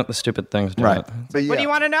 You're like, oh, the stupid thing's doing Right. it. But What do yeah. you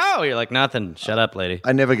want to know? You're like, nothing. Shut up, lady.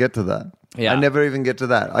 I never get to that. Yeah. I never even get to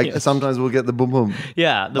that. Sometimes we'll get the boom boom.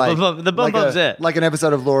 Yeah, the boom boom's it. Like an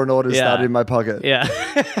episode of Law and Order Yeah. started in my pocket. Yeah.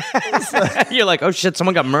 You're like, oh shit,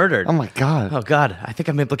 someone got murdered. Oh my God. Oh God, I think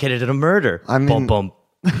I'm implicated in a murder. I mean- Boom,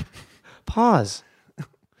 boom. Pause.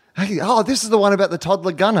 Hey, this is the one about the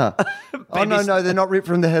toddler gunner. Oh no, they're not ripped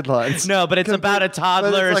from the headlines. No, but it's about a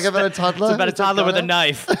toddler. But it's like about a toddler? It's about a It's a toddler with a gunner?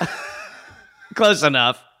 knife. Close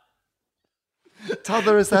enough.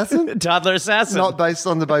 Toddler assassin? Toddler assassin. Not based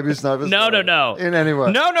on the baby sniper. No, story no. In any way.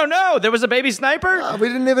 No. There was a baby sniper. We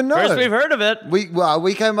didn't even know. First we've heard of it.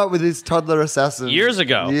 We came up with this toddler assassin Years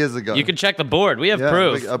ago. You can check the board. We have yeah,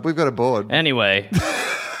 proof. We've got a board. Anyway,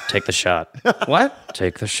 take the shot. What?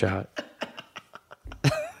 Take the shot.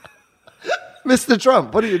 Mr.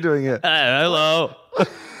 Trump, what are you doing here? Hello.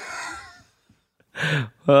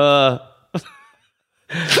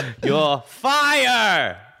 You're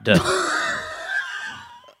fired.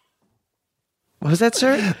 What was that,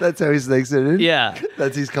 sir? That's how he sneaks it in? Yeah.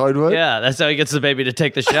 That's his code word? Yeah, that's how he gets the baby to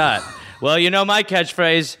take the shot. Well, you know my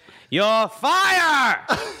catchphrase. You're fired.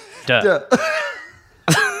 Yeah.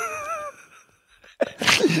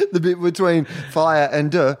 The bit between fire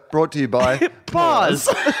and brought to you by Pause.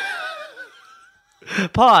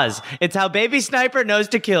 Pause. It's how Baby Sniper knows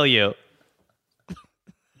to kill you.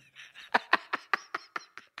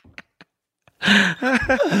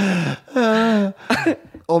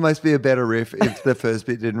 Almost be a better riff if the first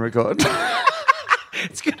bit didn't record.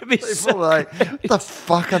 It's going to be People so... are like, what the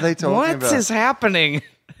fuck are they talking What about? is happening?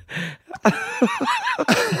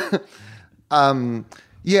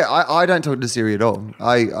 Yeah, I don't talk to Siri at all.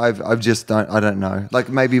 I just don't. I don't know. Like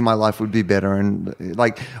maybe my life would be better, and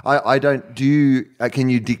I don't. Do you? Can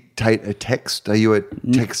you dictate a text? Are you a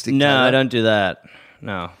text dictator? No, I don't do that.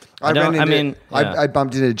 No, I don't. I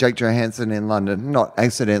bumped into Jake Johansson in London, not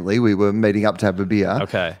accidentally. We were meeting up to have a beer.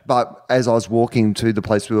 Okay. But as I was walking to the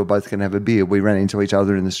place we were both going to have a beer, we ran into each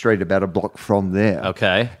other in the street about a block from there.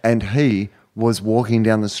 Okay. And he was walking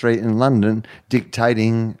down the street in London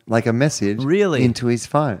dictating like a message Really? into his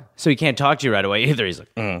phone. So he can't talk to you right away either. He's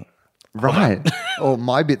like, Right. Or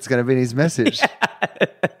my bit's going to be in his message.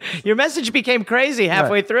 Your message became crazy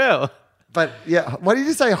halfway through. But yeah, why did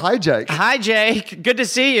you say hi, Jake? Hi, Jake. Good to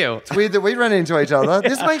see you. It's weird that we ran into each other.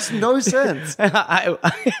 This makes no sense.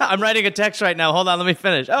 I'm writing a text right now. Hold on, let me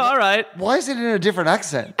finish. Oh, all right. Why is it in a different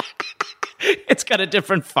accent? It's got a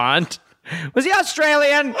different font. Was he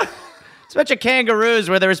Australian? It's a bunch of kangaroos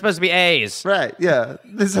where there were supposed to be A's. Right, yeah.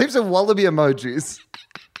 There's heaps of wallaby emojis.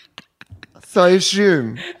 So I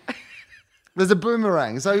assume. There's a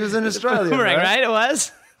boomerang. So he was in Australia. Boomerang, right? It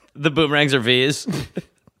was? The boomerangs are V's.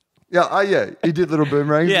 Yeah, he did little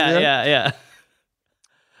boomerangs. Yeah.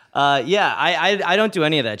 I don't do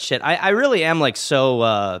any of that shit. I really am like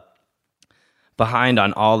so behind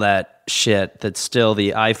on all that shit that still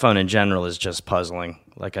the iPhone in general is just puzzling.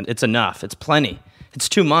 Like it's enough. It's plenty. It's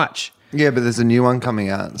too much. Yeah, but there's a new one coming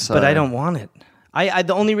out. So. But I don't want it. I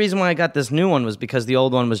the only reason why I got this new one was because the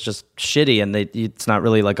old one was just shitty and it's not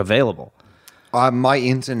really like available. My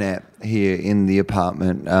internet here in the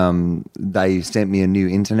apartment, they sent me a new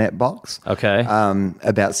internet box. Okay.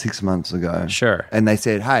 About 6 months ago. Sure. And they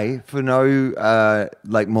said, hey, for no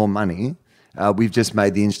more money, we've just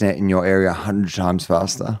made the internet in your area 100 times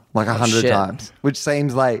faster. Like 100 shit. times. Which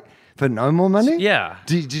seems like for no more money? Yeah.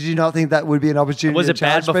 Did you not think that would be an opportunity Was to it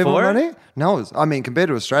bad charge people before? money? No, compared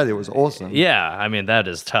to Australia, it was awesome. Yeah, I mean, that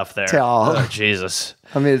is tough there. Oh. Jesus.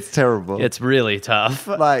 I mean, it's terrible. It's really tough.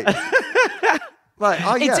 Like,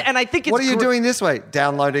 oh yeah. And I think it's what are you doing this week?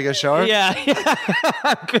 Downloading a show? Yeah.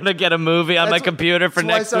 I'm going to get a movie on my computer for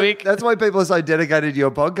next week. That's why people are so dedicated to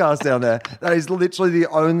your podcast down there. That is literally the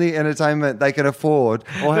only entertainment they can afford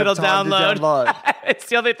or have It'll time to download. It's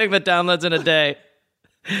the only thing that downloads in a day.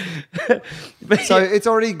 So it's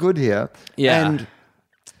already good here. Yeah. And,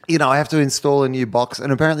 I have to install a new box.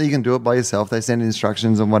 And apparently you can do it by yourself. They send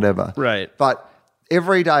instructions and whatever. Right. But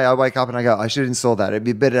every day I wake up and I go, I should install that. It'd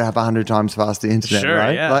be better to have 100 times faster internet, Sure,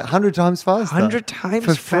 right? yeah. Like 100 times faster. 100 times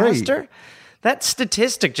for free. faster? That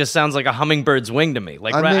statistic just sounds like a hummingbird's wing to me.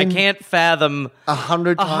 Like, I I mean, can't fathom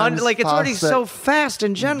 100 times like, it's already faster. so fast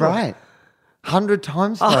in general. Right. 100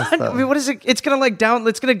 times faster. I mean, what is it? It's going to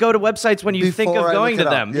it's going to go to websites when you think Before of I going look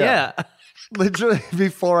to it up, them. yeah. Yeah. Literally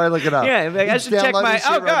before I look it up. Yeah, like, I It's should check downloading my. shit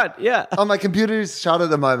Oh, right- God. Yeah. Oh, my computer's shut at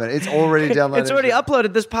the moment. It's already downloaded. It's already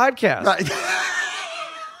uploaded this podcast. Right.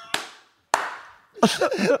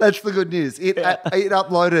 That's the good news. It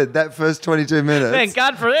uploaded that first 22 minutes. Thank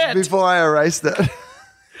God for it. Before I erased it.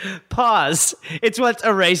 Pause. It's what's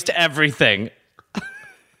erased everything.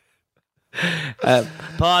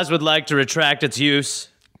 Pause would like to retract its use.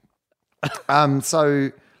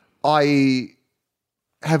 So I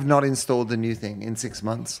have not installed the new thing in 6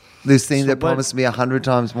 months. This thing that promised me 100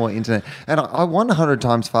 times more internet. And I want 100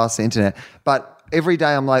 times faster internet. But every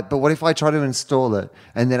day I'm like, but what if I try to install it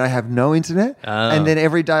and then I have no internet? And then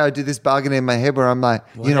every day I do this bargain in my head where I'm like,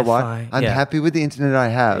 you know if what? I- I'm yeah. happy with the internet I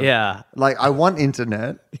have. Yeah. Like I want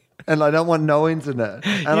internet. And I don't want no internet.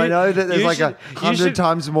 And I know that there's you like should- 100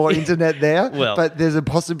 times more internet there, Well- but there's a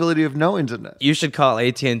possibility of no internet. You should call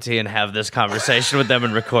AT&T and have this conversation with them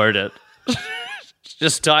and record it.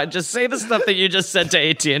 Just say the stuff that you just said to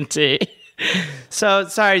AT&T. So,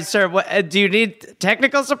 sorry, sir, do you need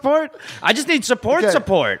technical support? I just need support.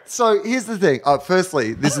 So here's the thing.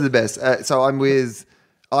 Firstly, this is the best. So I'm with...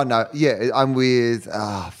 Oh, no. Yeah, I'm with...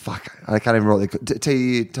 fuck. I can't even roll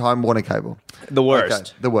it. Time Warner Cable. The worst.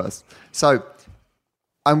 Okay, the worst. So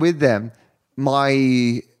I'm with them.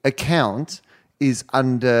 My account is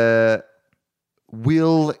under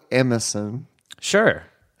Will Emerson. Sure.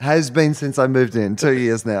 Has been since I moved in, 2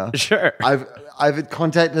 years now. Sure. I've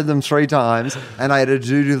contacted them 3 times, and I had a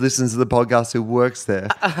dude who listens to the podcast who works there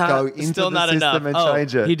go into Still the not system enough. and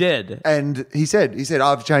change it. He did. And he said,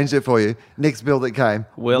 I've changed it for you. Next bill that came,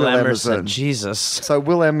 Will Emerson. Jesus. So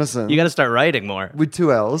Will Emerson You got to start writing more. with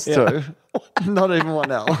 2 L's too, not even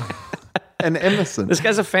 1 L. And Emerson. This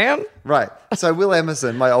guy's a fan? Right. So Will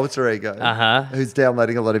Emerson, my alter ego, Uh-huh. who's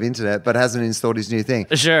downloading a lot of internet but hasn't installed his new thing.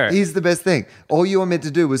 Sure. Here's the best thing. All you were meant to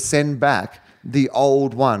do was send back the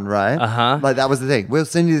old one, right? Uh-huh. Like that was the thing. We'll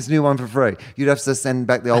send you this new one for free. You'd have to send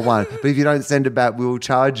back the old one. But if you don't send it back, we'll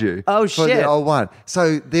charge you Oh, for shit. the old one.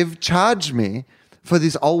 So they've charged me for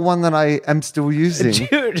this old one that I am still using.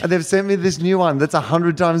 Dude. And they've sent me this new one that's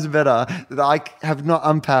 100 times better that I have not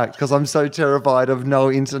unpacked because I'm so terrified of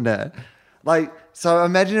no internet. Like, so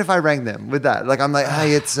imagine if I rang them with that. Like, I'm like,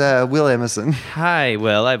 hey, it's Will Emerson. Hi,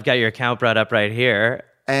 Will. I've got your account brought up right here.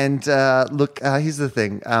 And look, here's the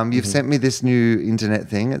thing. You've sent me this new internet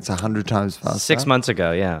thing. It's 100 times faster. 6 months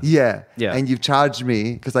ago, yeah. Yeah. Yeah. And you've charged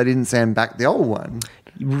me because I didn't send back the old one.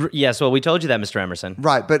 Yes, well, we told you that, Mr. Emerson.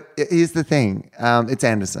 Right. But here's the thing. It's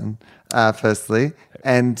Anderson, firstly.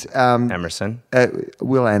 And Emerson.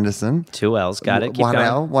 Will Anderson. 2 L's. Got it. Keep One going.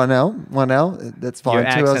 L, one L, one L. That's fine. Your 2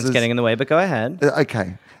 accent's L's is- getting in the way, but go ahead.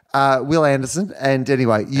 Okay. Will Anderson. And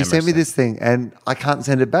anyway, you sent me Emerson. this thing and I can't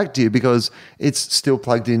send it back to you because it's still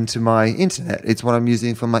plugged into my internet. It's what I'm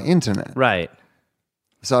using for my internet. Right.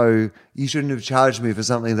 So you shouldn't have charged me for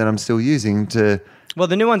something that I'm still using to. Well,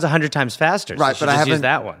 the new one's 100 times faster. Right, so but I just haven't use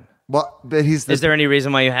that one. What? But Is there any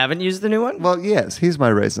reason why you haven't used the new one? Well, yes. Here's my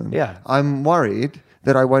reason. Yeah. I'm worried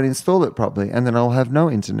that I won't install it properly, and then I'll have no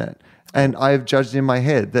internet. And I have judged in my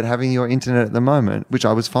head that having your internet at the moment, which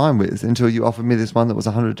I was fine with until you offered me this one that was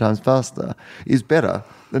 100 times faster, is better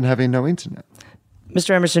than having no internet.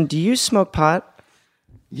 Mr. Emerson, do you smoke pot?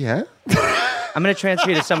 Yeah. I'm going to transfer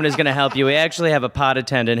you to someone who's going to help you. We actually have a pod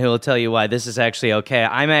attendant who will tell you why this is actually okay.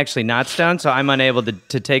 I'm actually not stoned, so I'm unable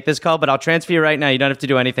to take this call, but I'll transfer you right now. You don't have to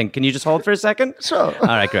do anything. Can you just hold for a second? Sure. All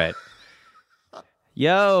right, great.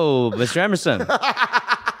 Yo, Mr. Emerson.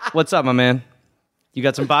 What's up, my man? You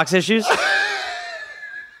got some box issues?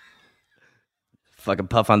 Fucking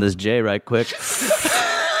puff on this J right quick.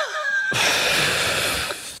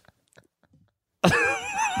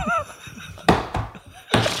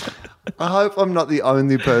 I hope I'm not the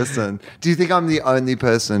only person. Do you think I'm the only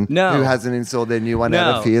person who hasn't installed their new one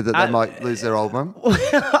out of fear that they might lose their old one?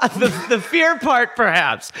 the fear part,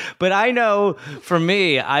 perhaps. But I know for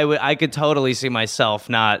me, I could totally see myself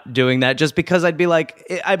not doing that just because I'd be like,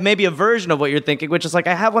 maybe a version of what you're thinking, which is like,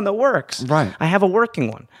 I have one that works. Right. I have a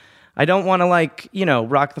working one. I don't want to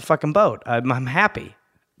rock the fucking boat. I'm happy.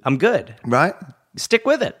 I'm good. Right? Stick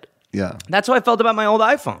with it. Yeah. That's how I felt about my old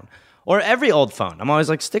iPhone. Or every old phone. I'm always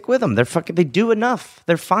like, stick with them. They do enough.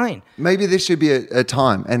 They're fine. Maybe this should be a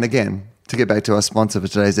time, and again, to get back to our sponsor for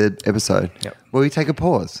today's episode, where we take a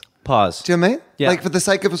pause. Pause. Do you know what I mean? Yeah. Like, for the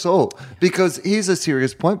sake of us all. Because here's a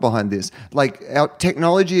serious point behind this. Like, our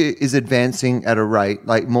technology is advancing at a rate,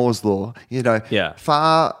 like Moore's Law,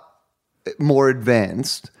 far more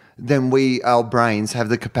advanced than our brains have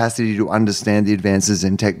the capacity to understand the advances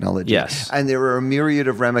in technology. Yes. And there are a myriad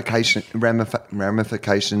of ramifications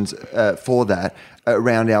for that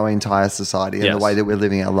around our entire society and the way that we're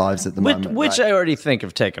living our lives at the moment. Which I already think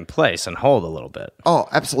have taken place and hold a little bit. Oh,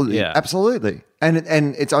 absolutely. Yeah. Absolutely. And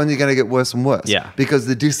it's only going to get worse and worse. Yeah. Because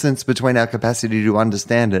the distance between our capacity to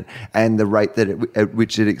understand it and the rate at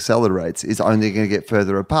which it accelerates is only going to get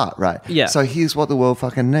further apart, right? Yeah. So here's what the world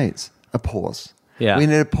fucking needs. A pause. Yeah. We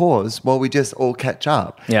need a pause while we just all catch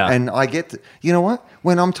up. Yeah. And you know what?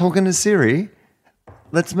 When I'm talking to Siri,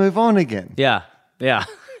 let's move on again. Yeah. Yeah.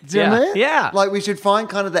 Do you know what I mean? Yeah. Like, we should find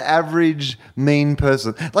kind of the average mean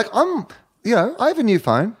person. Like, I have a new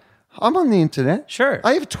phone. I'm on the internet. Sure.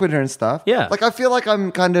 I have Twitter and stuff. Yeah. Like, I feel like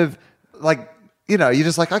I'm kind of like, you're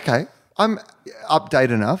just like, okay, I'm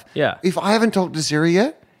updated enough. Yeah. If I haven't talked to Siri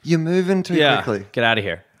yet, you're moving too quickly. Get out of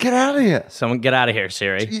here. Get out of here. Someone get out of here,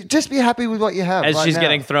 Siri. Just be happy with what you have. As right she's now.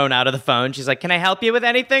 getting thrown out of the phone, she's like, can I help you with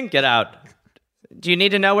anything? Get out. Do you need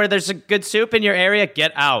to know where there's a good soup in your area?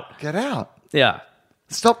 Get out. Get out. Yeah.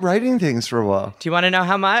 Stop rating things for a while. Do you want to know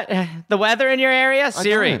how much? The weather in your area?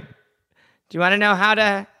 Siri. don't. Do you want to know how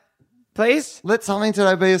to... Please? Let something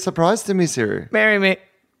today be a surprise to me, Siri. Marry me.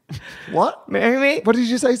 What? Marry me. What did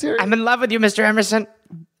you say, Siri? I'm in love with you, Mr. Emerson.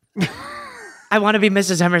 I want to be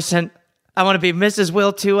Mrs. Emerson. I want to be Mrs.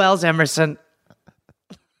 Will 2L's Emerson.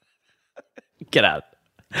 Get out.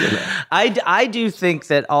 I do think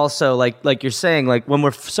that also, like you're saying, like when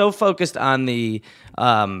we're so focused on the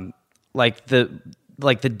the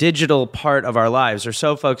digital part of our lives, we're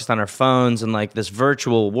so focused on our phones and like this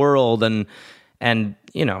virtual world and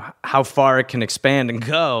how far it can expand and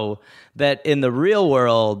go, that in the real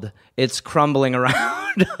world it's crumbling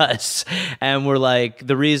around us. And we're like,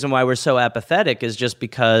 the reason why we're so apathetic is just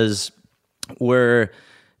because we're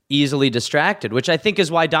easily distracted, which I think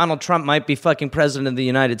is why Donald Trump might be fucking president of the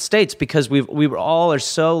United States, because we all are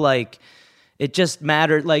so like, it just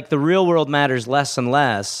mattered, like the real world matters less and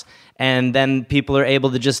less, and then people are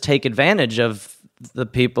able to just take advantage of the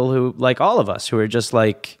people who, like all of us, who are just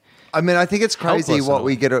like, I mean, I think it's crazy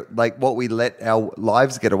helpless what we let our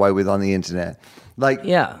lives get away with on the internet. Like,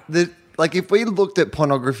 Yeah. If we looked at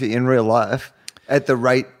pornography in real life at the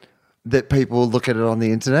rate that people look at it on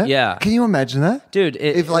the internet, Yeah. can you imagine that, Dude,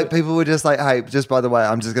 if people were just like, hey, just by the way,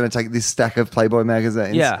 I'm just going to take this stack of Playboy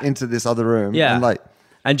magazines into this other room, Yeah. and like.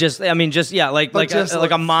 And just a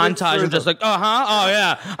montage of just like, oh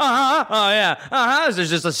yeah, oh yeah,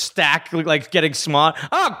 There's just a stack like getting small.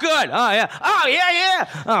 Oh, good. Oh yeah.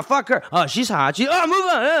 Oh, fuck her. Oh, she's hot. Move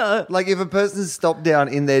on. Like, if a person stopped down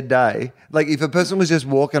in their day, like if a person was just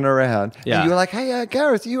walking around and you were like, hey,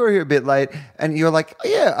 Gareth, you were here a bit late. And you were like, oh,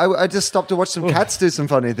 yeah, I just stopped to watch some cats do some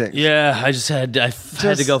funny things. Yeah, I had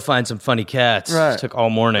to go find some funny cats. Right. It took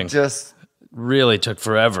all morning. Really took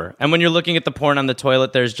forever. And when you're looking at the porn on the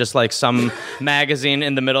toilet, there's just like some magazine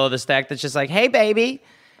in the middle of the stack that's just like, hey, baby.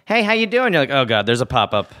 Hey, how you doing? You're like, oh, God, there's a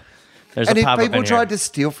pop-up. And if people tried to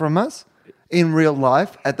steal from us, in real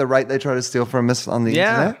life at the rate they try to steal from us on the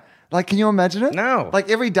internet? Like, can you imagine it? No. Like,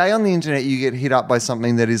 every day on the internet, you get hit up by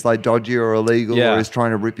something that is, like, dodgy or illegal or is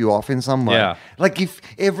trying to rip you off in some way. Yeah. Like, if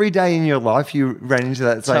every day in your life you ran into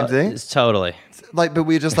that same thing, It's totally. like, but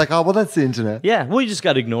we're just like, oh, well, that's the internet. Yeah, well, you just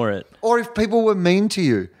got to ignore it. Or if people were mean to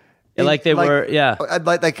you. Like they were, yeah.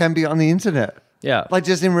 Like they can be on the internet. Yeah. Like,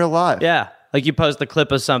 just in real life. Yeah. Like you post the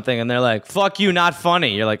clip of something and they're like, fuck you, not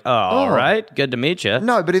funny. You're like, oh, all right. Good to meet you.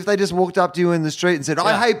 No, but if they just walked up to you in the street and said,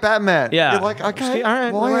 I hate Batman. Yeah. You're like, okay. All right,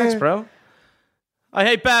 relax, bro. I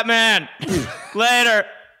hate Batman. Later.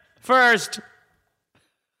 First.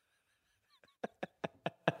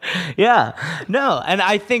 Yeah. No, and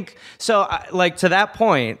I think, so, like, to that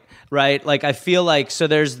point, right, like, I feel like, so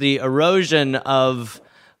there's the erosion of,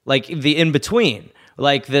 like, the in-between.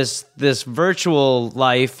 Like this virtual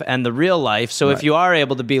life and the real life. So if you are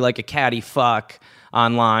able to be like a catty fuck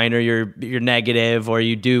online, or you're negative, or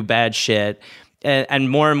you do bad shit, and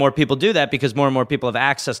more people do that because more and more people have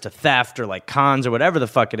access to theft or like cons or whatever the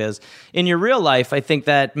fuck it is. In your real life, I think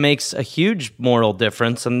that makes a huge moral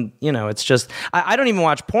difference. And you know, it's just I don't even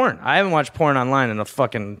watch porn. I haven't watched porn online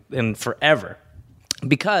in forever,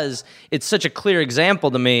 because it's such a clear example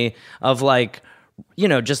to me of like, you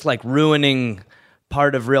know, just like ruining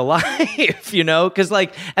part of real life, you know? Because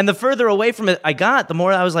like, and the further away from it I got, the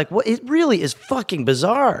more I was like, what? It really is fucking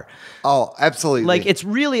bizarre. Oh, absolutely. Like, it's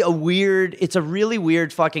really a really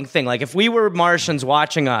weird fucking thing. Like, if we were Martians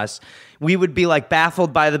watching us, we would be like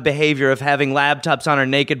baffled by the behavior of having laptops on our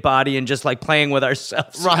naked body and just like playing with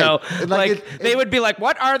ourselves. Right. You know? Like, they would be like,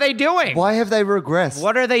 what are they doing? Why have they regressed?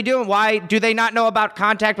 What are they doing? Why do they not know about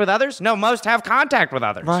contact with others? No, most have contact with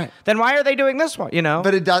others. Right. Then why are they doing this one? You know?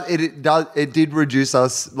 But it did reduce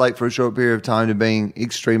us, like, for a short period of time to being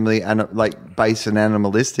extremely like base and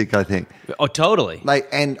animalistic, I think. Oh, totally. Like,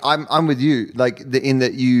 and I'm with you, like, in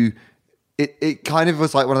that you. It kind of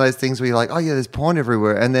was like one of those things where you're like, oh yeah, there's porn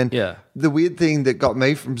everywhere. And then the weird thing that got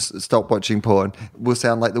me from stop watching porn will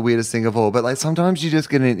sound like the weirdest thing of all, but like sometimes you just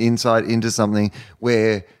get an insight into something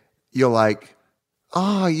where you're like,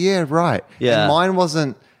 oh yeah, right. Yeah. And mine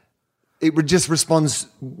wasn't, it just responds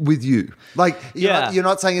with you. Like, you're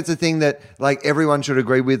not saying it's a thing that like everyone should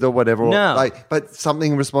agree with or whatever. No. Like, but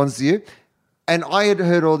something responds to you. And I had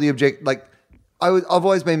heard all the I've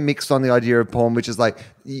always been mixed on the idea of porn, which is like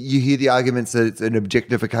you hear the arguments that it's an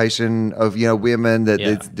objectification of, you know, women, that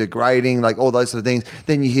it's degrading, like all those sort of things.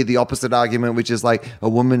 Then you hear the opposite argument, which is like a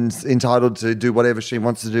woman's entitled to do whatever she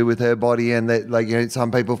wants to do with her body, and that, like, you know, some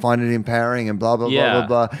people find it empowering and blah blah blah blah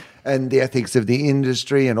blah, and the ethics of the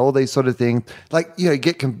industry and all these sort of things. Like, you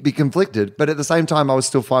know, be conflicted, but at the same time, I was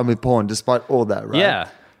still fine with porn despite all that. Right? Yeah.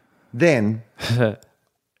 Then.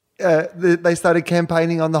 They started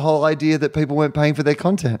campaigning on the whole idea that people weren't paying for their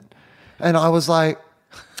content. And I was like,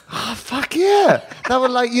 oh, fuck yeah. They were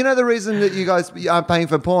like, you know, the reason that you guys aren't paying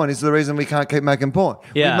for porn is the reason we can't keep making porn.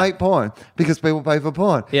 Yeah. We make porn because people pay for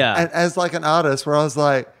porn. Yeah. And as like an artist where I was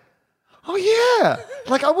like, oh yeah.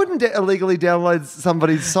 Like, I wouldn't illegally download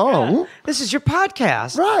somebody's song. Yeah. This is your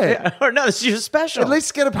podcast. Right. Yeah. Or no, this is your special. At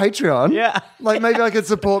least get a Patreon. Yeah. Like, maybe I could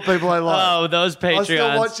support people I like. Oh, those Patreons. I'll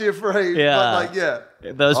still watch you free. Yeah. But like, yeah.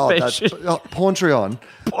 Those Patreons. Porntreon.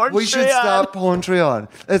 We should start Porntreon.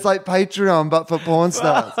 It's like Patreon, but for porn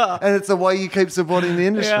stars. And it's the way you keep supporting the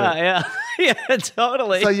industry. Yeah. Yeah,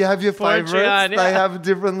 totally. So you have your favorites. Porntreon, They have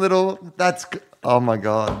different little... Oh, my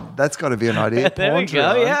God. That's got to be an idea. There we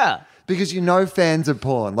go, yeah. Because, you know, fans of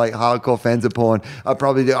porn, like hardcore fans of porn, are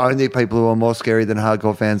probably the only people who are more scary than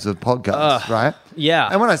hardcore fans of podcasts, right? Yeah.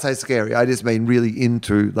 And when I say scary, I just mean really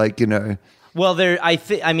into, like, you know... Well, there's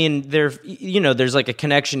like a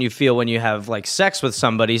connection you feel when you have like sex with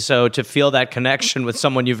somebody. So to feel that connection with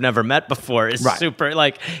someone you've never met before is super,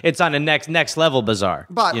 like, it's on a next level bizarre.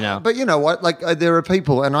 But you know, but you know what? Like, there are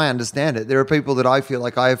people, and I understand it. There are people that I feel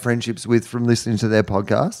like I have friendships with from listening to their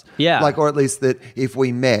podcast. Yeah. Like, or at least that if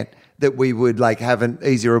we met, that we would like have an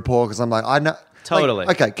easy rapport, because I'm like, I know. Totally.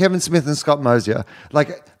 Like, okay, Kevin Smith and Scott Mosier.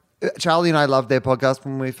 Like, Charlie and I loved their podcast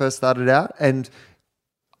when we first started out, and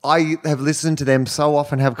I have listened to them so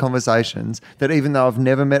often have conversations that even though I've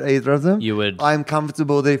never met either of them, I'm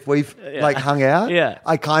comfortable that if we've like hung out,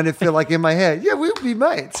 I kind of feel like in my head, we'll be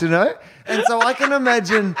mates, you know? And so I can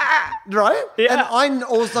imagine, right? Yeah. And I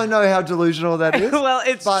also know how delusional that is. Well,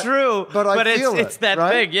 it's true, but I feel it's that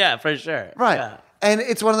right? thing, for sure. Right. Yeah. And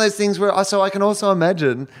it's one of those things where I can also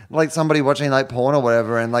imagine like somebody watching like porn or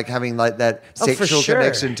whatever and like having like that sexual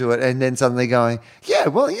connection to it, and then suddenly going, yeah,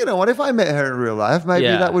 well, you know what, if I met her in real life, maybe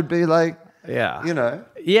that would be like, you know.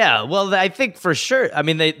 Yeah, well, I think for sure. I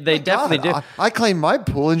mean, they definitely do. I clean my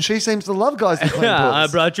pool and she seems to love guys who clean pools. I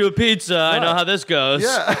brought you a pizza. Right. I know how this goes.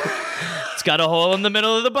 Yeah. It's got a hole in the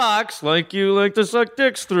middle of the box, like you like to suck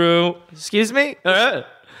dicks through. Excuse me? All right.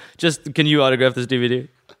 Just, can you autograph this DVD?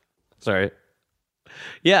 Sorry.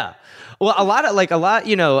 Yeah. Well,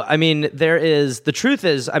 the truth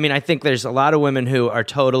is, I think there's a lot of women who are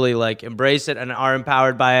totally like embrace it and are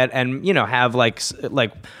empowered by it and, have like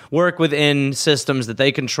work within systems that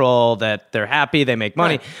they control, that they're happy, they make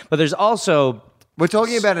money. Right. But there's also... We're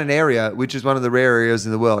talking about an area which is one of the rare areas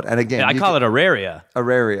in the world. And again... Yeah, I call it Auraria.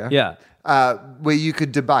 Auraria. Yeah. Where you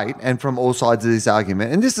could debate and from all sides of this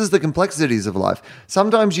argument. And this is the complexities of life.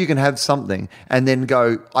 Sometimes you can have something and then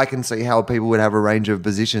go, I can see how people would have a range of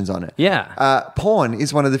positions on it. Yeah. Porn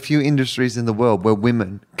is one of the few industries in the world where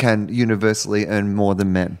women can universally earn more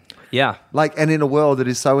than men. Yeah. And in a world that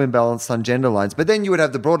is so imbalanced on gender lines. But then you would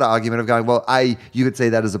have the broader argument of going, well, A, you could see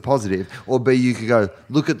that as a positive. Or B, you could go,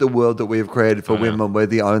 look at the world that we have created for women. We're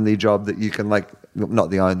the only job that you can not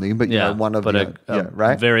the only, but one of a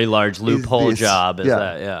right? very large loophole job is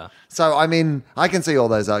that, yeah. So, I can see all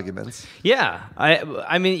those arguments. Yeah.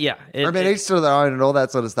 Each to their own and all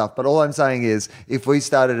that sort of stuff. But all I'm saying is, if we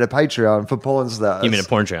started a Patreon for porn stars... You mean a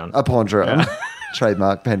Porntreon? A Porntreon. Yeah.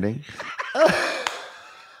 Trademark pending.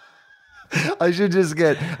 I should just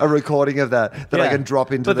get a recording of that I can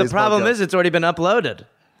drop into this. But the problem is it's already been uploaded.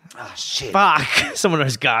 Oh, shit. Fuck. Someone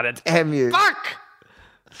has got it. Damn you. Fuck.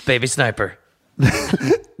 Baby sniper.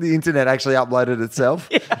 The internet actually uploaded itself.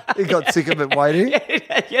 Yeah, it got sick of it waiting.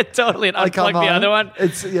 Yeah, totally. And unplug the other one.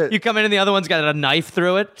 You come in and the other one's got a knife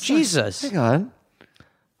through it. Jesus. Hang on.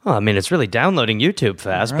 Well, it's really downloading YouTube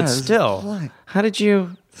fast, but still. How did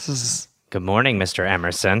you... Good morning, Mr.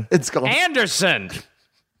 Emerson. It's gone. Anderson.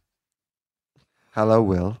 Hello,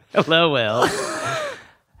 Will. Hello, Will.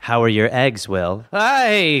 How are your eggs, Will?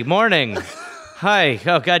 Hi, morning. Hi.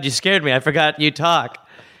 Oh, God, you scared me. I forgot you talk.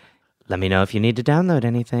 Let me know if you need to download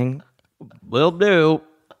anything. Will do.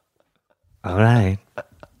 All right.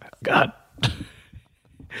 God.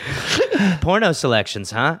 Porno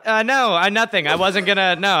selections, huh? No, nothing. I wasn't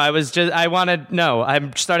gonna. No,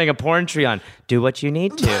 I'm starting a Porntreon. Do what you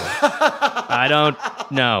need to. I don't.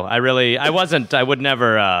 No, I wasn't. I would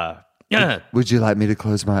never. Would you like me to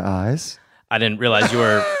close my eyes? I didn't realize you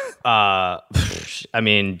were.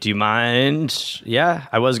 Do you mind? Yeah,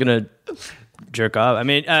 I was gonna jerk off. I'm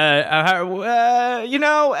gonna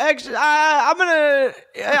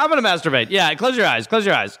masturbate. Yeah, close your eyes. Close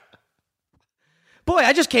your eyes. Boy,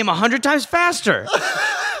 I just came 100 times faster.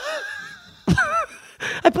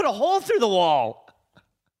 I put a hole through the wall.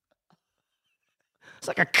 It's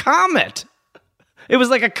like a comet. It was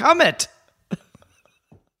like a comet.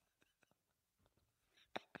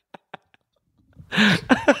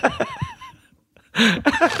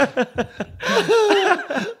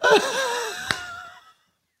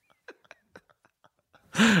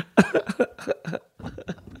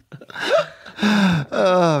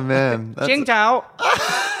 Oh, man. Jing Tao.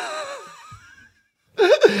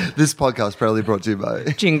 This podcast proudly brought to you by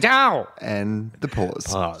Jing Tao. And the pause.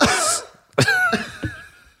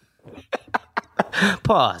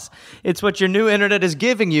 Pause. It's what your new internet is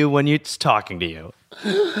giving you when it's talking to you.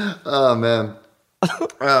 Oh, man.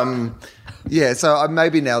 Yeah, so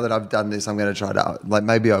maybe now that I've done this, I'm going to try to,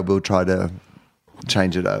 maybe I will try to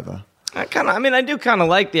change it over. I do kind of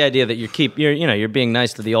like the idea that you're being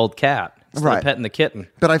nice to the old cat. It's right. Petting the kitten.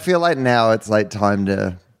 But I feel like now it's time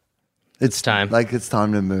to... It's time. It's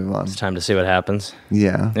time to move on. It's time to see what happens.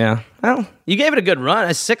 Yeah. Yeah. Well, you gave it a good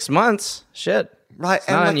run. 6 months. Shit. Right. It's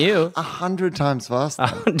not on you. 100 times faster.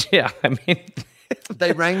 Yeah,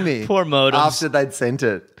 They rang me. Poor modems. After they'd sent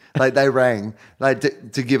it. They rang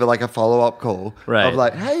to give it a follow-up call. Right.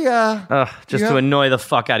 Of hey, just to annoy the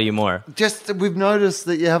fuck out of you more. We've noticed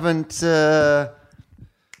that you haven't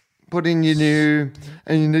put in your new,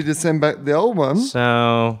 and you need to send back the old one.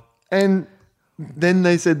 So. And then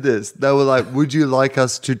they said this. They were like, would you like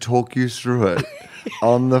us to talk you through it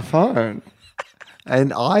on the phone?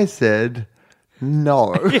 And I said,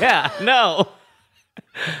 no. Yeah, no.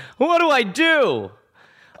 What do I do?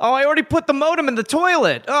 Oh, I already put the modem in the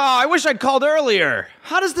toilet. Oh, I wish I'd called earlier.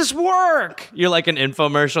 How does this work? You're like an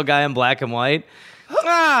infomercial guy in black and white.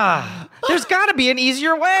 There's got to be an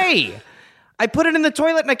easier way. I put it in the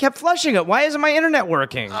toilet and I kept flushing it. Why isn't my internet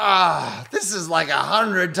working? This is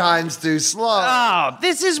 100 times too slow. Oh,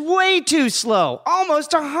 this is way too slow.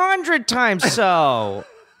 Almost 100 times so.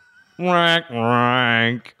 Why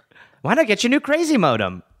not get your new crazy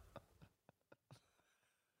modem?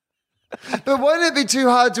 But won't it be too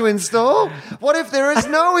hard to install? What if there is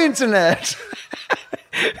no internet?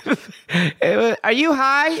 Are you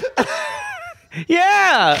high?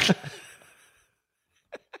 Yeah.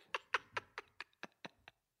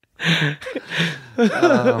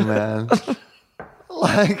 Oh, man.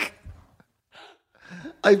 Like,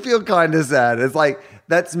 I feel kind of sad. It's like,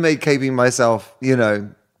 that's me keeping myself, you know,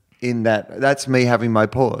 in that. That's me having my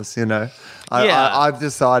pause, you know. I've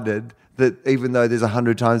decided that even though there's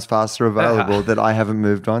 100 times faster available, that I haven't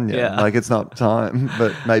moved on yet. Yeah. Like, it's not time,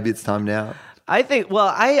 but maybe it's time now. I think, well,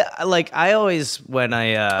 I always, when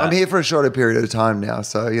I'm here for a shorter period of time now,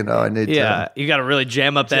 so, you know, I need to. You got to really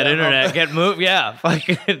jam up that internet. Get move. Yeah.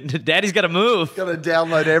 Daddy's got to move. Got to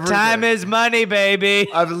download everything. Time is money, baby.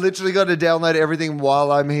 I've literally got to download everything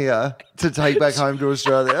while I'm here to take back home to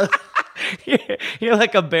Australia. You're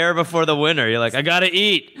like a bear before the winter. You're like, I got to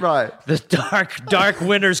eat. Right. The dark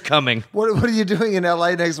winter's coming. What are you doing in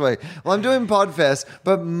LA next week? Well, I'm doing Podfest,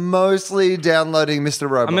 but mostly downloading Mr.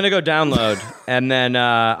 Robot. I'm going to go download, and then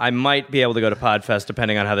I might be able to go to Podfest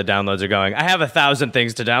depending on how the downloads are going. I have 1,000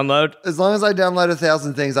 things to download. As long as I download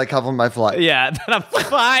 1,000 things, I cover my flight. Yeah, then I'm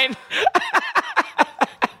fine.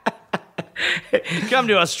 Come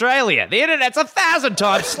to Australia. The internet's 1,000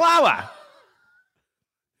 times slower.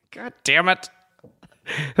 God damn it.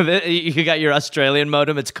 You got your Australian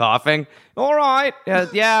modem, it's coughing. All right.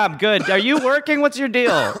 Yeah, I'm good. Are you working? What's your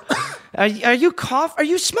deal? Are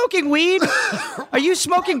you smoking weed? Are you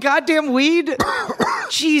smoking goddamn weed?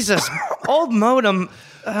 Jesus. Old modem.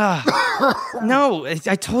 No,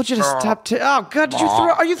 I told you to stop. Oh, God.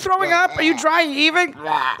 Are you throwing up? Are you dry heaving?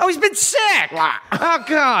 Oh, he's been sick. Oh,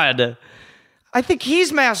 God. I think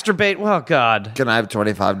he's masturbate. Oh, God. Can I have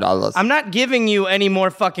 $25? I'm not giving you any more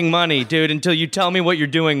fucking money, dude, until you tell me what you're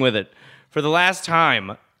doing with it. For the last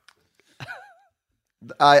time.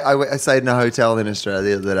 I stayed in a hotel in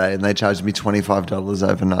Australia the other day, and they charged me $25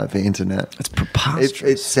 overnight for internet. It's preposterous.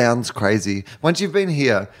 It sounds crazy. Once you've been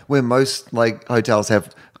here, where most like hotels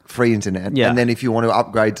have free internet, and then if you want to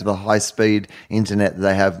upgrade to the high speed internet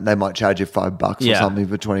they have, they might charge you $5 or something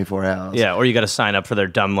for 24 hours. Yeah, or you got to sign up for their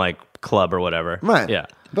dumb like club or whatever. Right. Yeah.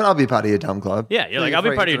 But I'll be part of your dumb club. Yeah, you're like, I'll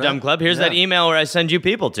be part of your dumb club. Here's that email where I send you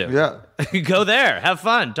people to. Yeah. Go there. Have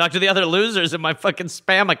fun. Talk to the other losers in my fucking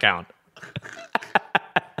spam account.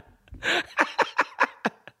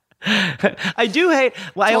 I do hate...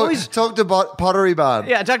 Well, I always... Talk to Pottery Barn.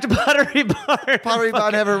 Yeah, talk to Pottery Barn. Pottery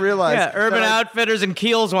Barn haven't realized. Yeah, Urban Outfitters and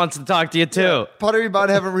Keels wants to talk to you too. Yeah. Pottery Barn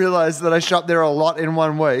haven't realized that I shopped there a lot in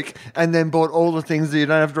 1 week and then bought all the things that you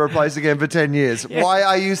don't have to replace again for 10 years. Yeah. Why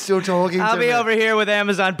are you still talking to me? I'll be over here with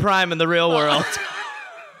Amazon Prime in the real world.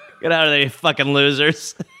 Get out of there, you fucking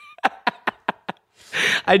losers.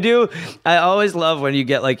 I always love when you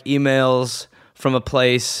get like emails from a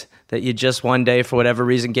place that you just one day, for whatever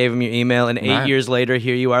reason, gave them your email, and 8 years later,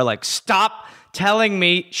 here you are like, stop telling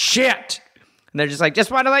me shit. And they're just like, just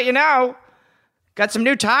want to let you know, got some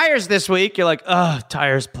new tires this week. You're like,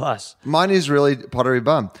 Tires Plus. Mine is really Pottery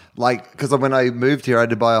Barn. Like, because when I moved here, I had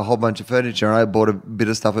to buy a whole bunch of furniture, and I bought a bit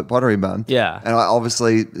of stuff at Pottery Barn. Yeah. And I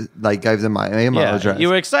obviously, gave them my email address. You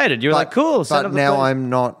were excited. You were like, cool. But now I'm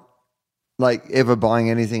not, ever buying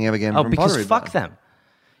anything ever again from Pottery Barn. Oh, because fuck them.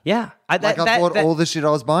 Yeah. I bought all the shit I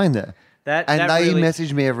was buying there. They really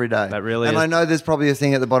message me every day. That really and is. I know there's probably a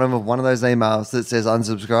thing at the bottom of one of those emails that says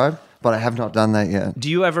unsubscribe, but I have not done that yet. Do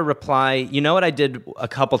you ever reply? You know what I did a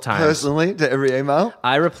couple times? Personally, to every email?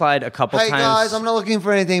 I replied a couple times. Hey guys, I'm not looking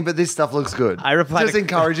for anything, but this stuff looks good. I replied. Just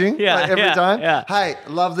encouraging every time. Yeah. Hey,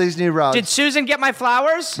 love these new rugs. Did Susan get my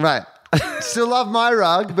flowers? Right. Still love my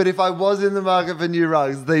rug, but if I was in the market for new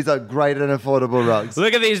rugs, these are great and affordable rugs.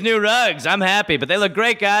 Look at these new rugs. I'm happy, but they look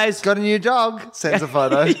great, guys. Got a new dog. Sends a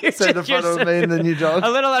photo. Send a photo of me and the new dog. A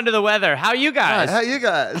little under the weather. How you guys? Right, how you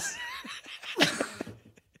guys?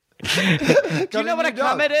 Do you know what a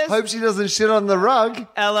comet is? Hope she doesn't shit on the rug.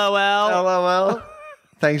 LOL. LOL.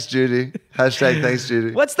 Thanks, Judy. Hashtag thanks,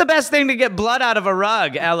 Judy. What's the best thing to get blood out of a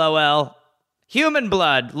rug? LOL. Human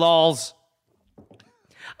blood. Lols.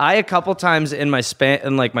 I a couple times in my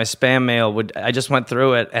spam mail I just went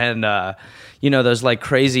through it and those like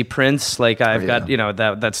crazy prints I've got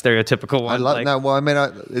that stereotypical one.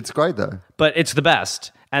 It's great though. But it's the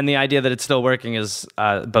best, and the idea that it's still working is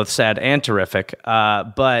both sad and terrific.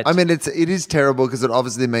 But I mean, it is terrible because it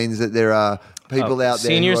obviously means that there are people out there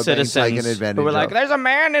senior who are citizens being taken advantage who were like, of. there's a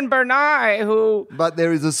man in Bernai who. But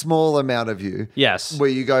there is a small amount of you, yes, where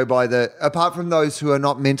you go by apart from those who are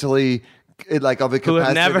not mentally. Of a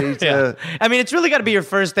capacity to... Yeah. I mean, it's really got to be your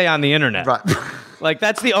first day on the internet. Right.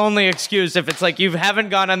 That's the only excuse. If it's like you haven't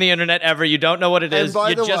gone on the internet ever, you don't know what it is,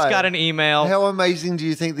 you just got an email. How amazing do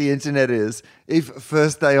you think the internet is if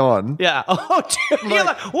first day on... Yeah. Oh, dude, you're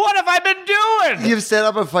like, what have I been doing? You've set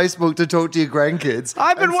up a Facebook to talk to your grandkids.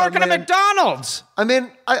 I've been working at McDonald's. I mean,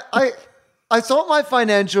 I thought my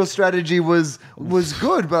financial strategy was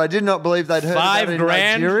good, but I did not believe they'd heard about it in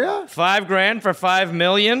Nigeria. $5,000 for $5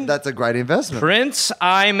 million. That's a great investment. Prince,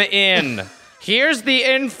 I'm in. Here's the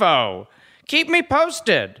info. Keep me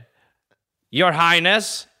posted, Your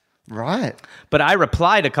Highness. Right. But I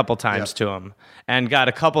replied a couple times to him and got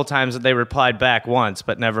a couple times that they replied back once,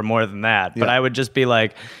 but never more than that. But I would just be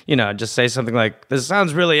like, just say something like, this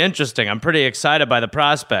sounds really interesting. I'm pretty excited by the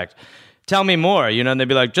prospect. Tell me more, and they'd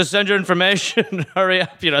be like, just send your information, hurry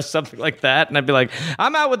up, something like that. And I'd be like,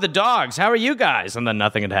 I'm out with the dogs. How are you guys? And then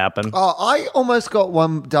nothing had happened. Oh, I almost got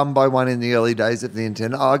done by one in the early days of the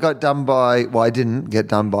internet. I got done by, I didn't get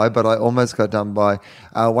done by, but I almost got done by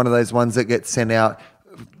one of those ones that gets sent out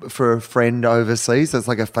for a friend overseas. It's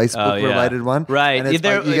like a Facebook-related one. Right. And it's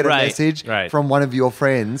like you get a message from one of your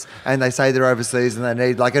friends, and they say they're overseas and they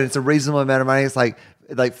need, and it's a reasonable amount of money. It's like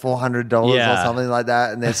 $400 or something like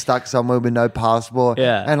that, and they're stuck somewhere with no passport.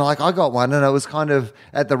 Yeah. And I got one, and it was kind of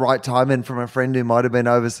at the right time, and from a friend who might have been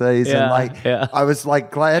overseas. And I was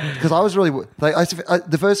glad, because I was really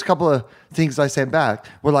the first couple of things I sent back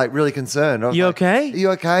were really concerned. You okay? Are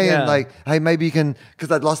you okay? Yeah. And hey, maybe you can, because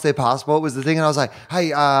they'd lost their passport was the thing, and I was like,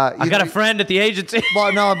 hey, I got a friend at the agency.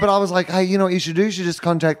 Well, no, but I was like, hey, you know what you should do? You should just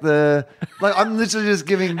contact the. I'm literally just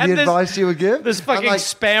giving the advice you would give. This fucking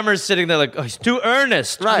spammer's sitting there oh, he's too earnest.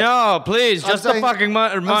 Right. No, please, just the fucking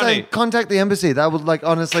money. I'm saying, contact the embassy. They would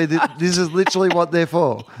honestly, this is literally what they're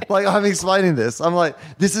for. I'm explaining this. I'm like,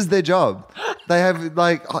 this is their job. They have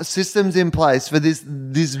systems in place for this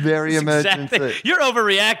very emergency. Exactly. You're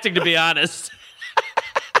overreacting, to be honest.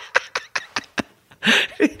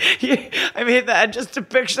 I mean, just to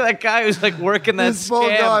picture that guy who's working that this scam. This poor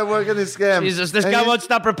guy working this scam. Jesus, this guy won't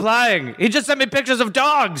stop replying. He just sent me pictures of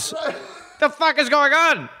dogs. The fuck is going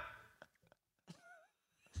on?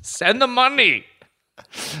 Send the money.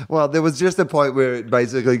 Well, there was just a point where it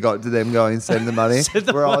basically got to them going, send the money,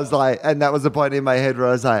 I was like, and that was the point in my head where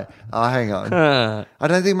I was like, oh, hang on. I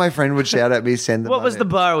don't think my friend would shout at me, send the money. What was the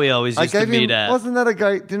bar we always used to meet at? Wasn't that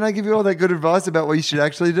didn't I give you all that good advice about what you should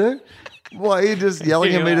actually do? Why are you just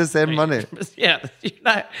yelling at me to send money? Yeah,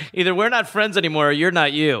 either we're not friends anymore or you're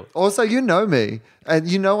not you. Also, you know me, and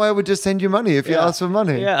you know I would just send you money if you asked for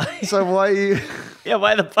money. Yeah. So why are you... Yeah,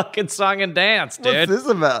 why the fucking song and dance, dude? What's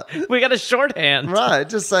this about? We got a shorthand. Right,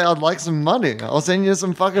 just say I'd like some money. I'll send you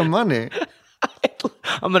some fucking money.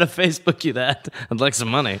 I'm going to Facebook you that. I'd like some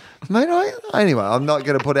money. Mate, anyway, I'm not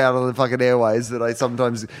going to put out on the fucking airways that I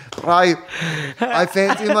sometimes... I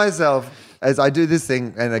fancy myself... As I do this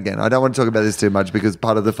thing, and again, I don't want to talk about this too much because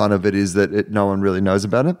part of the fun of it is that no one really knows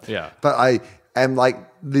about it. Yeah. But I am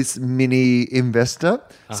this mini investor.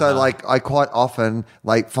 So I quite often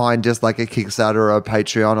find just a Kickstarter or a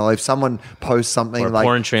Patreon, or if someone posts something or a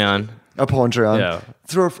Porntreon. A Porntreon. Yeah.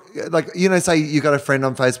 Through say you got a friend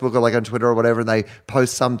on Facebook or on Twitter or whatever, and they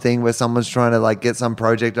post something where someone's trying to get some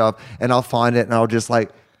project up, and I'll find it and I'll just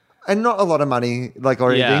and not a lot of money,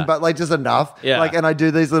 or anything, but just enough. Yeah. And I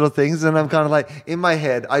do these little things, and I'm kind of in my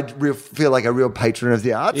head, I feel like a real patron of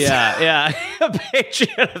the arts. Yeah. A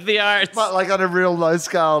patron of the arts. But on a real low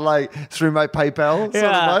scale, through my PayPal sort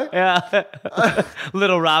of way. Yeah.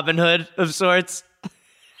 Little Robin Hood of sorts.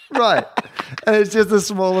 Right. And it's just a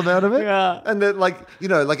small amount of it. Yeah. And then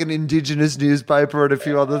an indigenous newspaper and a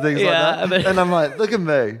few other things like that. And I'm like, look at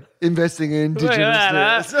me investing in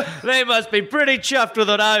indigenous news. They must be pretty chuffed with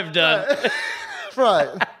what I've done. Right.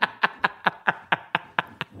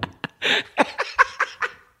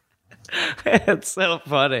 It's so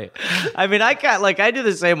funny. I mean, I do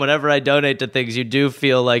the same whenever I donate to things. You do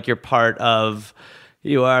feel like you're part of,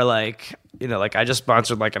 you are I just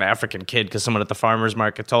sponsored an African kid because someone at the farmer's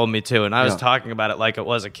market told me to, and I was talking about it like it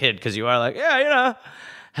was a kid, because you are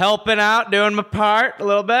helping out, doing my part a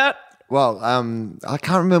little bit. Well, I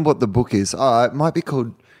can't remember what the book is. It might be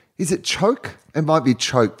called, is it Choke? It might be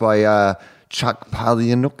Choke by Chuck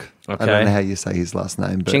Palahniuk. Okay. I don't know how you say his last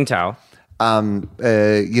name. But, Qingtao.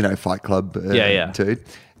 Fight Club yeah. dude.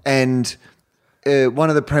 And one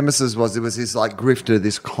of the premises was there was this grifter,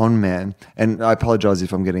 this con man, and I apologize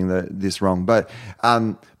if I'm getting this wrong, but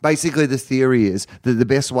basically the theory is that the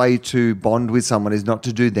best way to bond with someone is not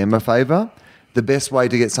to do them a favor. The best way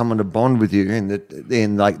to get someone to bond with you in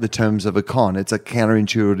the terms of a con, it's a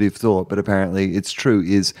counterintuitive thought, but apparently it's true,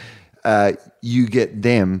 is you get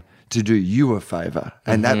them to do you a favor,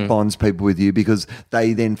 and that bonds people with you because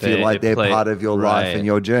they then feel they're part of your life and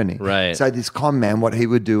your journey. Right. So this con man, what he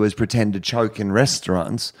would do is pretend to choke in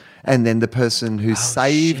restaurants, and then the person who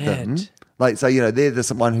saved them, they're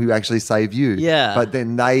the one who actually saved you. Yeah. But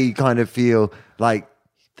then they kind of feel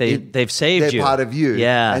they've saved they're you. part of you.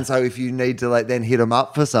 Yeah. And so if you need to like then hit them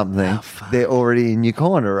up for something, they're already in your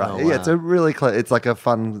corner, right? Oh, Yeah, wow. it's a really it's like a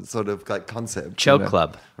fun sort of like concept. Choke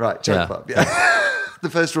club. Right, choke Yeah. club. Yeah. The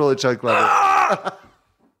first rule of choke club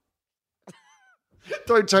is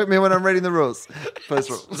don't choke me when I'm reading the rules. First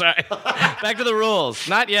rule. Sorry. Back to the rules.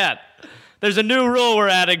 Not yet. There's a new rule we're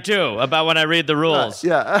adding too about when I read the rules.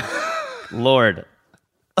 Yeah. Lord.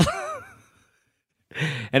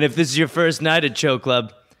 And if this is your first night at Choke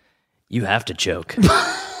Club, you have to choke.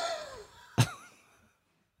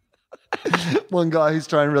 One guy who's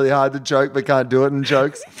trying really hard to choke but can't do it and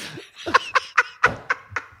chokes.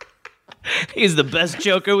 He's the best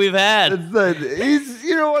choker we've had. He's,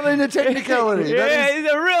 you know what, in a technicality. Yeah, he's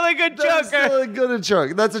a really good That's choker. still a good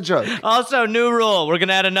choke. That's a joke. Also, new rule. We're going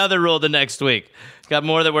to add another rule the next week. Got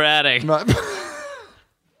more that we're adding. Right.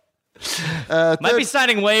 Might be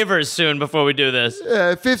signing waivers soon before we do this.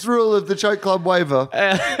 Fifth rule of the choke club waiver All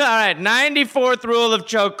right, 94th rule of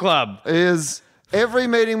Choke Club. is every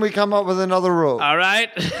meeting we come up with another rule. All right.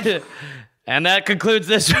 And that concludes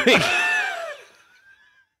this week.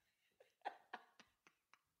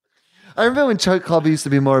 I remember when choke club used to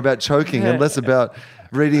be more about choking and less about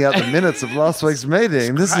reading out the minutes of last week's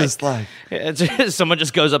meeting. This is like Someone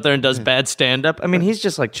just goes up there and does bad stand-up. I mean, he's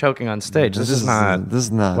just like choking on stage. This is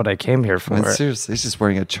not what I came here for. I mean, seriously, he's just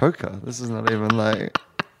wearing a choker. This is not even like.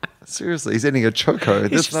 Seriously, he's eating a choco.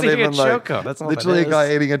 He's just eating a choco. That's all that literally a is.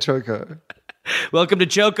 guy eating a choco. Welcome to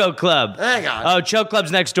Choco Club. Hang on. Oh, Choke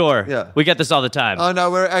Club's next door. Yeah. We get this all the time. Oh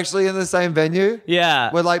no, we're actually in the same venue.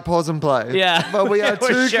 Yeah. We're like pause and play. Yeah. But we are We're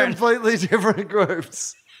two sharing- completely different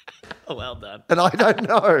groups. Oh, well done. And I don't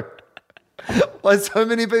know why so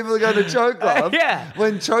many people are going to Choke Club. Yeah.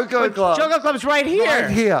 When Choco Club. Choco Club's right here.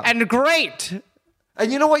 Right here. And great.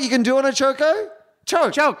 And you know what you can do on a Choco?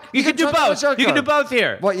 Choke. Choke. You can do choke on a both. Choco. You can do both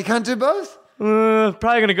here. What, you can't do both? Probably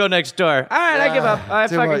going to go next door. All right, I give up. I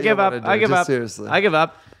do what fucking you give up. wanna do, I give just up. seriously. I give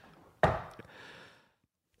up.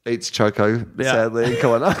 Eats Choco, Yeah. sadly.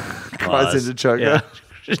 Come on. Cries into Choco. Yeah.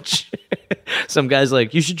 Some guy's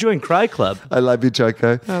like, you should join Cry Club. I love you,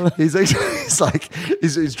 Choco.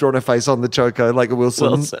 He's drawn a face on the Choco like a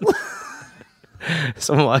Wilson. Wilson.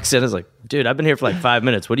 Someone walks in and is like, dude, I've been here for like 5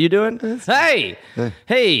 minutes. What are you doing?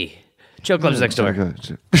 Hey. Choke Club's next door.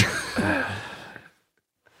 Choco.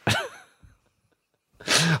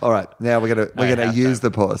 All right, now we're gonna use the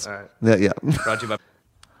pause. All right. Yeah. Brought to you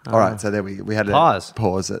by All right, so there we had a Pause.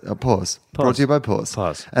 Pause. Brought to you by pause.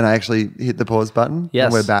 Pause. And I actually hit the pause button. Yes.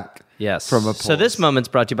 And we're back. Yes. From a pause. So this moment's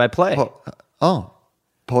brought to you by Play.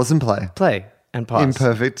 Pause and play. Play and pause.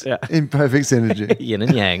 Imperfect. Yeah. Imperfect synergy. Yin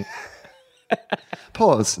and yang.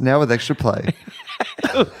 Pause now with extra play.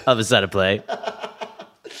 Other side of Play.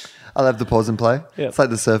 I'll have the pause and play. Yeah. It's like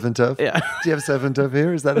the surf and turf. Yeah. Do you have surf and turf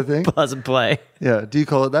here? Is that a thing? Pause and Play. Yeah. Do you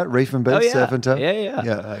call it that? Reef and beef, Oh, yeah. surf and turf? Yeah.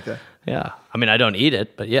 Yeah, okay. Yeah. I mean, I don't eat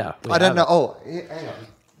it, but yeah. we I don't have know. it. Oh, hang on.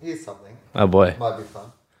 Here's something. Oh, boy. Might be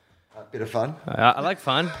fun. A bit of fun. I like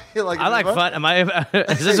fun. You like a I bit like of fun. Am I?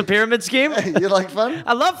 Is this a pyramid scheme? You like fun?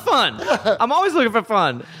 I love fun. I'm always looking for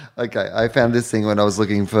fun. Okay, I found this thing when I was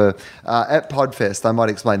looking for at Podfest. I might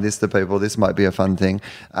explain this to people. This might be a fun thing.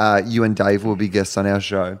 You and Dave will be guests on our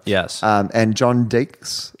show. Yes. And John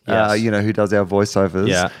Deeks, Yes. who does our voiceovers.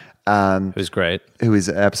 Yeah. Who's great. Who is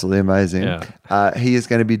absolutely amazing. Yeah. He is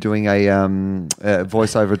going to be doing a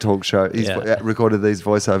voiceover talk show. He's recorded these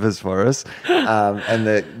voiceovers for us. And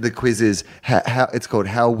the quiz is, how it's called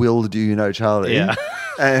How Will Do You Know Charlie? Yeah.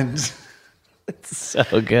 And... So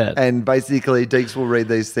good. And basically, Deeks will read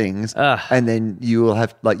these things, and then you'll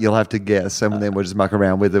have to guess, and then we'll just muck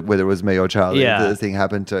around with it, whether it was me or Charlie Yeah. that the thing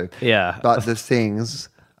happened to. Yeah. But the things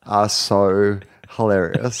are so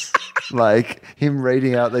hilarious. Like him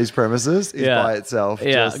reading out these premises is by itself.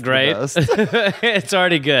 Yeah, just great. the best. It's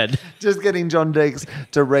already good. Just getting John Deeks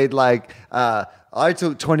to read like, I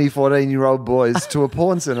took 20 14-year-old boys to a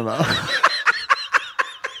porn cinema.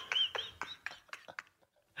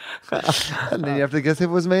 And then you have to guess if it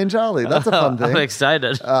was me and Charlie. That's a fun thing. I'm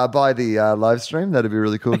excited. By the live stream. That'd be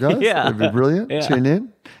really cool, guys. Yeah. That'd be brilliant. Yeah. Tune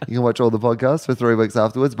in. You can watch all the podcasts for 3 weeks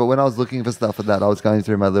afterwards. But when I was looking for stuff for that, I was going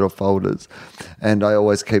through my little folders. And I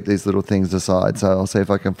always keep these little things aside. So I'll see if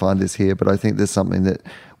I can find this here. But I think there's something that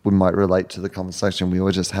we might relate to the conversation we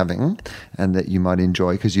were just having and that you might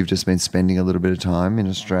enjoy because you've just been spending a little bit of time in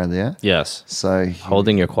Australia. Yes. So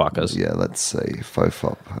Holding your quokkas. yeah, let's see.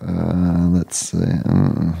 FOFOP. Let's see.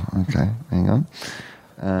 Okay, hang on.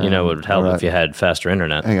 It would help all right. if you had faster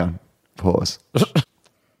internet. Hang on. Pause.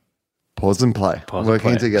 Pause and play. Pause and Working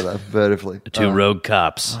play. together vertically. Two rogue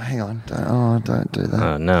cops. Hang on. Don't do that.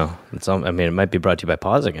 Oh, no. It might be brought to you by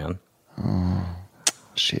Pause again.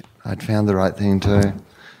 Shit. I'd found the right thing too.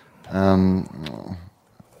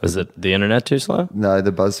 Is it the internet too slow? No,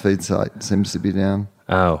 the BuzzFeed site seems to be down.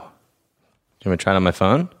 Oh. Do you want me to try it on my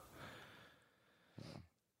phone?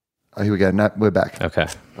 Oh, here we go. No, we're back. Okay.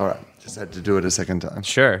 All right. Just had to do it a second time.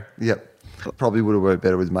 Sure. Yep. Probably would have worked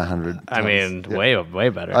better with my 100. I mean, Yep. way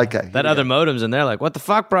better. Okay, That here we other modem's in there like, what the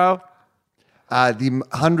fuck, bro? The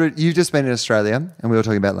 100, you've just been in Australia, and we were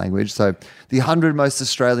talking about language. So the 100 most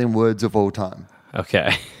Australian words of all time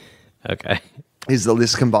Okay. Okay. is the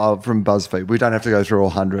list compiled from BuzzFeed. We don't have to go through all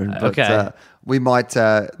 100. But, Okay. we might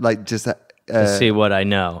just... See what I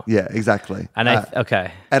know. yeah, exactly. And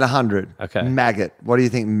okay. At 100. Okay. Maggot. What do you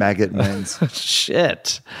think maggot means?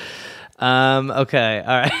 Shit. Okay.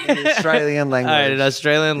 All right. Australian language. All right, in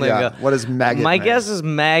Australian lingo. Yeah. What does maggot My mean? guess is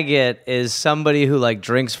maggot is somebody who like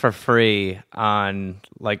drinks for free on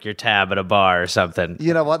like your tab at a bar or something.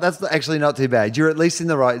 You know what? That's actually not too bad. You're at least in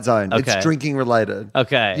the right zone. Okay. It's drinking related.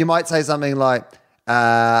 Okay. You might say something like,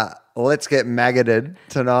 let's get maggoted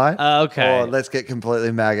tonight. Okay. Or let's get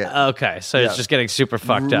completely maggot. Okay, so Yeah. it's just getting super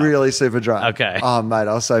fucked up. Really super drunk. Okay. Oh, mate,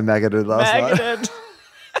 I was so maggoted last night. Maggoted.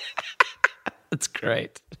 That's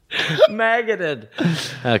great. Maggoted.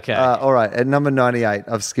 Okay. All right. At number 98,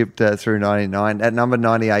 I've skipped through 99. At number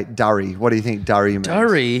 98, durry. What do you think durry means?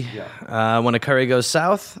 Durry. When a curry goes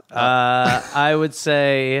south, I would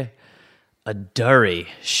say a durry.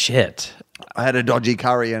 Shit. I had a dodgy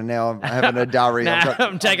curry and now I'm having a durry. Nah,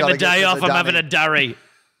 I'm taking the day off. I'm having a durry.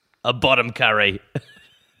 A bottom curry.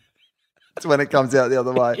 That's when it comes out the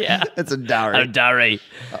other way. Yeah. It's a durry. A durry.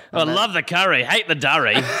 I love the curry. Hate the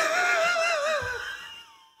durry.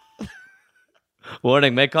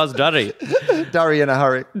 Warning, may cause durry. Durry in a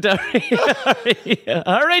hurry. Durry. Hurry.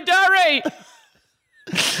 Hurry, durry.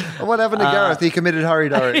 What happened to Gareth? He committed hurry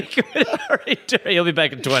durry. Hurry, durry. He'll be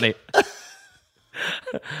back in 20.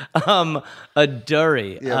 A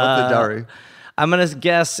durry. Yeah, what's a durry? I'm gonna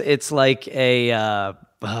guess it's like a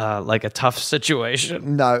tough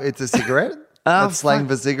situation. No, it's a cigarette. That's slang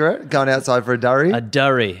for cigarette. Going outside for a durry. A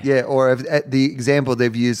durry. Yeah, or the example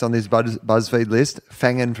they've used on this BuzzFeed list,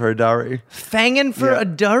 fanging for a durry. Fanging for Yeah. a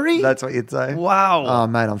durry? That's what you'd say. Wow. Oh,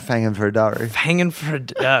 mate, I'm fanging for a durry. Hanging for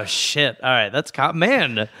oh shit! All right, that's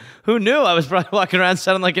man. Who knew I was probably walking around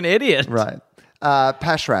sounding like an idiot? Right.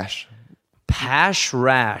 Pash rash. Pash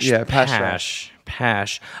rash. Yeah, pash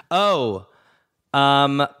Pash. Oh,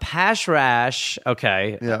 pash rash.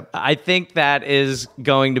 Okay. Yeah. I think that is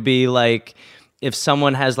going to be like if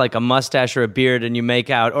someone has like a mustache or a beard and you make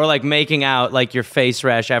out, or like making out, like your face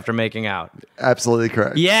rash after making out. Absolutely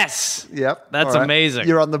correct. Yes. Yep. That's All right. amazing.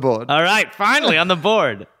 You're on the board. All right, finally on the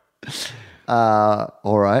board. All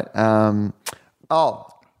right.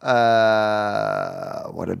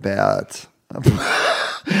 What about?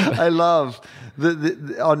 I love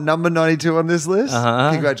on number 92 on this list.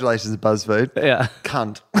 Congratulations, BuzzFeed. Yeah.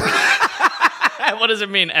 Cunt. What does it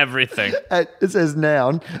mean? Everything. It says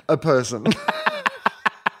noun, a person.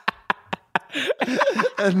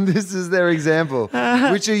 And this is their example.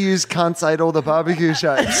 Which you use cunts ate all the barbecue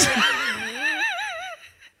shapes.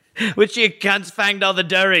 Which you cunts fanged all the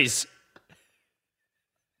durries.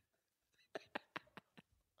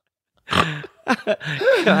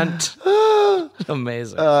 Cunt.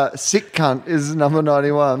 Amazing. Sick cunt is number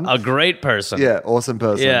 91. A great person. Yeah, awesome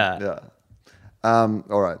person. Yeah.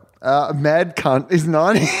 All right. Mad cunt is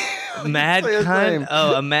 90. Mad That's his name. cunt.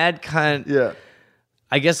 Oh, a mad cunt. Yeah.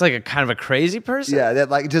 I guess like a kind of a crazy person. Yeah, that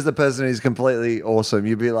like just a person who's completely awesome.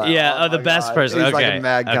 You'd be like, Yeah, oh the my best God. person. He's Okay. like a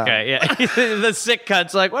mad cunt. Okay, yeah. The sick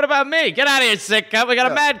cunt's like, what about me? Get out of here, sick cunt. We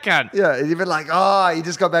got a mad cunt. Yeah, you'd be like, oh, he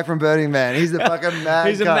just got back from Burning Man. He's the fucking mad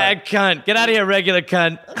He's a cunt. mad cunt. Get out of here, regular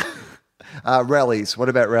cunt. Rallies. What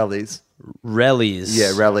about rallies? Rellies.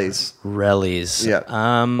 Yeah, rallies. Rellies. Yeah.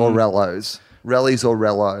 Or rellos. Rallies or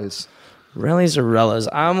rellos. Rellies or rellos?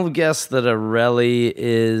 I'm gonna guess that a relly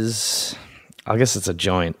is. I guess it's a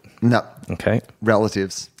joint. No. Okay.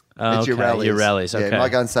 Relatives. It's your okay, rallies. your rallies, Yeah, okay. you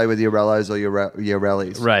might go and say with your rellos or your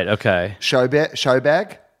rallies. Right. Okay. Show bag? Show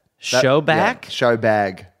back. Yeah, show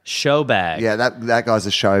bag. Show bag. Yeah, that guy's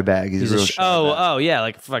a show bag. He's a real show bag. Oh, yeah,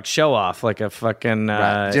 like show off, like a fucking.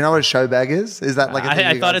 Right. Do you know what a show bag is? Is that like a thing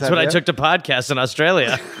I you thought guys it's have what I here? took to podcast in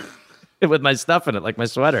Australia with my stuff in it, like my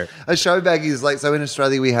sweater. A show bag is like, so in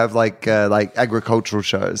Australia we have like agricultural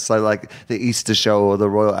shows, so like the Easter show or the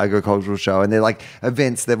Royal Agricultural Show, and they're like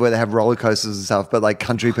events where they have roller coasters and stuff, but like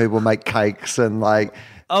country people make cakes and like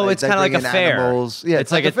Oh, it's kind of like a bring in fair. animals. Yeah,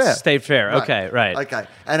 it's like a fair. state fair. Right. Okay, right. Okay.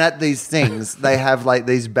 And at these things, they have like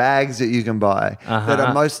these bags that you can buy that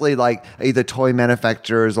are mostly like either toy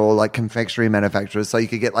manufacturers or like confectionery manufacturers. So you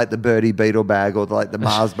could get like the Birdie Beetle bag or like the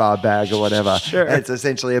Mars bar bag or whatever. Sure. And it's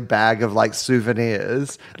essentially a bag of like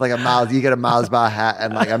souvenirs. Like you get a Mars bar hat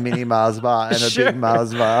and like a mini Mars bar and a big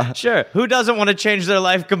Mars bar. Sure. Who doesn't want to change their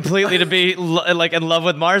life completely to be like in love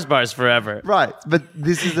with Mars bars forever? Right. But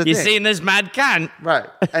this is the You thing. seen this mad cunt? Right.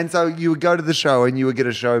 And so you would go to the show and you would get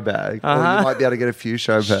a show bag. Or you might be able to get a few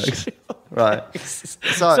show bags. Right.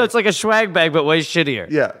 So it's like a swag bag, but way shittier.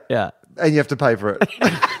 Yeah. Yeah. And you have to pay for it.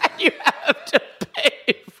 You have to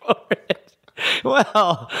pay for it.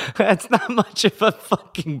 Well, that's not much of a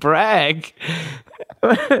fucking brag.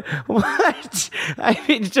 What? I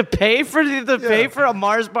mean, to pay for pay for a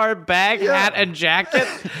Mars bar bag, hat, and jacket?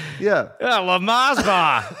 Yeah. I love Mars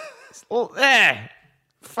bar. Well,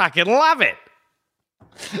 fucking love it.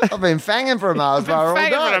 I've been fanging for a Mars bar all Fanging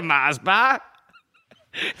for day. a Mars bar.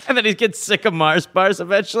 And then he gets sick of Mars bars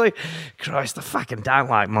eventually. Christ, I fucking don't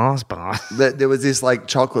like Mars bars. There was this like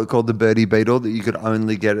chocolate called the Birdie Beetle that you could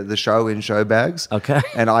only get at the show in show bags. Okay.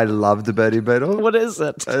 And I love the Birdie Beetle. What is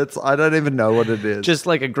it? I don't even know what it is. Just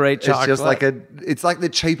like a great chocolate. It's just like it's like the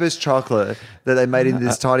cheapest chocolate that they made in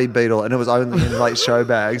this tiny beetle, and it was only in like show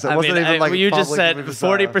bags. It wasn't even like you just said public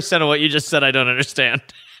 40% of what you just said I don't understand.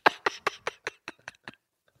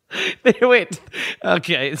 Wait.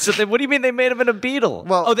 Okay. So what do you mean they made them in a beetle?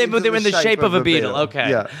 Well, they were in the shape of a beetle. beetle. Okay.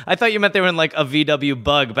 Yeah. I thought you meant they were in like a VW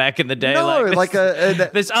Bug back in the day. No, like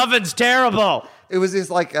this oven's terrible. it was this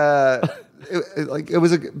like it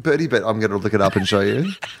was a Birdie Beetle. I'm going to look it up and show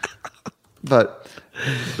you. But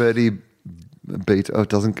Birdie Beetle. Oh, it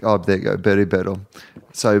doesn't. Oh, there you go. Birdie Beetle.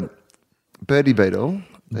 So Birdie Beetle.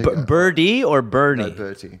 Birdie or Bernie? No,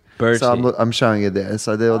 Bertie. Bertie. So I'm showing you there.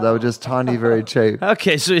 So they were just tiny, very cheap.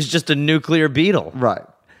 Okay, so it's just a nuclear beetle. Right.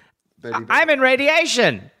 Birdie Beetle. I'm in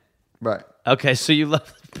radiation. Right. Okay, so you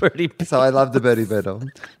love Birdie Beetle. So I love the Birdie Beetle.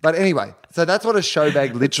 But anyway, so that's what a show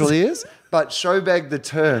bag literally is. But show bag, the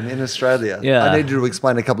term in Australia. Yeah. I need you to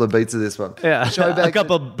explain a couple of beats of this one. Yeah, Show bag. a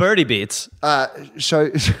couple birdie beats.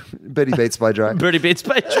 Birdie Beats by Dre. Birdie beats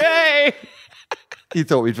by Jay. You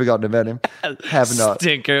thought we'd forgotten about him. Have not.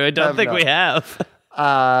 Stinker. I don't Have think not. we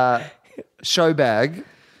have. Show bag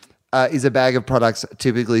is a bag of products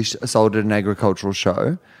typically sold at an agricultural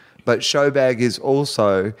show. But show bag is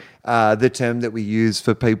also the term that we use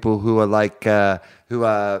for people who are like who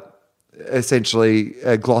are essentially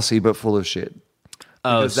glossy but full of shit.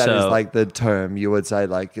 Oh, Because that is like the term you would say,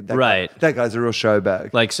 like Right. that guy's a real show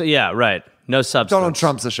bag. Like, so yeah, right. No substance. Donald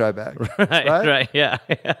Trump's a show bag. Right, yeah.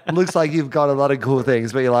 Looks like you've got a lot of cool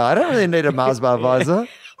things, but you're like, I don't really need a Mars bar visor.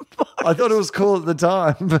 I thought it was cool at the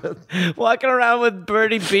time, but Walking around with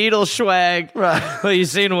Birdie Beetle swag. Right. Well, you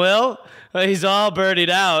seen Will? Well, he's all birdied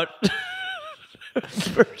out.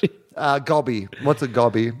 Birdie. gobby. What's a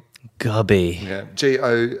gobby? Gubby. Yeah.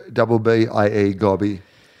 Gobbie, gobby.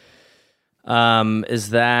 Is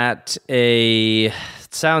that a...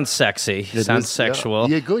 It sounds sexy. It sounds is, sexual.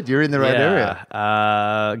 Yeah, good. You're in the right area.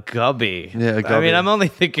 Gubby. Yeah, I gubby. mean, I'm only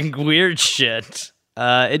thinking weird shit.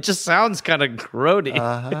 It just sounds kind of grody.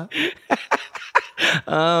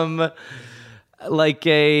 Like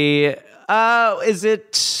a... is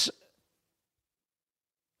it...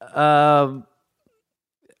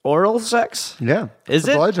 oral sex? Yeah. Is It's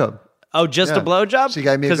a it? blowjob. Oh, just Yeah. a blowjob? She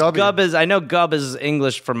gave me a Because gobby. gub is, I know gub is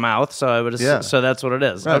English for mouth, so I would assume, Yeah. so that's what it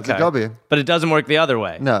is. Right, it's a gobby. But it doesn't work the other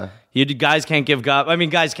way. No. Guys can't give gob. I mean,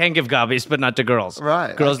 guys can give gobbies, but not to girls.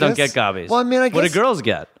 Right, Girls I don't guess. get gobbies. Well, I mean, I what do guess- girls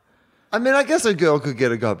get? I mean, I guess a girl could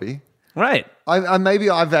get a gobby. Right. Maybe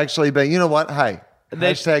I've actually been, you know what? Hey,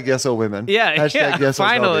 They- hashtag yes all women. Yeah. Hashtag yeah, yes all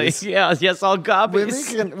finally. gobbies. Yeah. Yes, all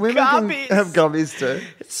gobbies. Women Gobbies. can have gobbies too.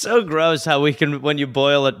 It's so gross how we can, when you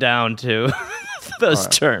boil it down to those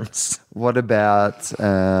terms. What about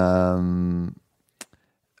no,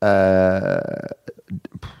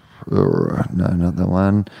 not the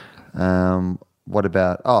one. What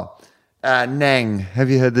about nang? Have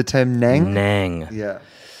you heard the term nang? Nang. Yeah.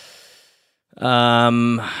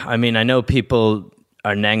 I mean, I know people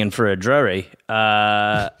are nanging for a durry,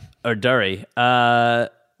 or durry. No,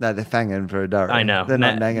 they're fanging for a durry. I know. They're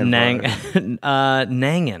not nanging for it.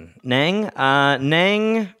 Nanging.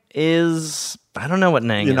 Nang is... I don't know what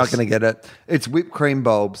nang You're is. not going to get it. It's whipped cream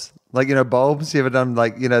bulbs. Like, bulbs? You ever done,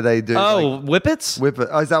 they do... Oh, like, whippets? whip it.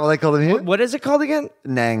 Oh, is that what they call them here? What is it called again?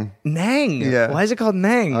 Nang. Nang. Yeah. Why is it called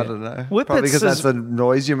nang? I don't know. Whippets Probably because is... that's the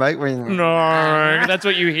noise you make when you... Nang. That's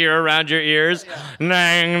what you hear around your ears.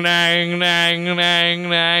 Nang, nang, nang, nang,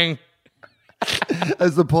 nang.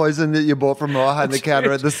 As the poison that you bought from Moha and the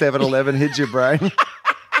counter at the 7-Eleven hits your brain.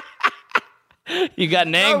 You got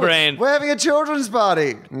Nang brain. We're having a children's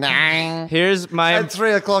party. Nang. Here's my At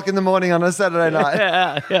 3:00 in the morning on a Saturday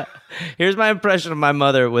night. yeah. Here's my impression of my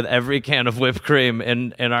mother with every can of whipped cream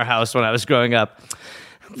in our house when I was growing up.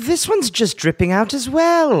 This one's just dripping out as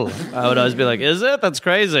well. I would always be like, is it? That's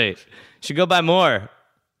crazy. Should go buy more.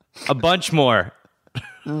 A bunch more.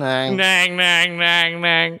 Nang. Nang, nang, nang,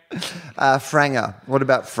 nang. Franger. What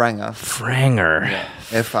about Franger? Franger.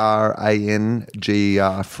 Franger.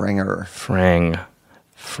 Franger.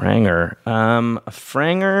 Franger.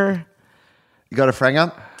 Franger. You got a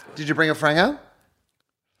Franger? Did you bring a Franger?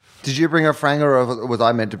 Did you bring a Franger, or was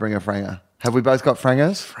I meant to bring a Franger? Have we both got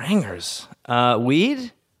Frangers? Frangers.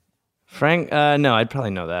 Weed? No, I'd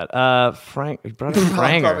probably know that. You brought a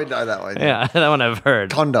Franger. I probably know that one. Yeah, that one I've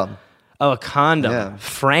heard. Condom. Oh, a condom. Yeah.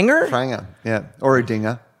 Franger? Franger, yeah. Or a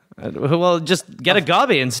dinger. Well, just get a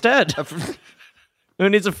gobby instead. Who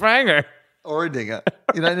needs a franger? Or a dinger.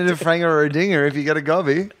 You don't need a Franger or a dinger if you get a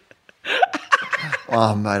gobby.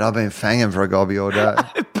 Oh, mate, I've been fanging for a gobby all day.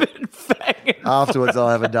 I've been fanging. Afterwards, I'll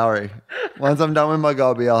have a durry. Once I'm done with my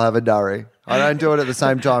gobby, I'll have a durry. I don't do it at the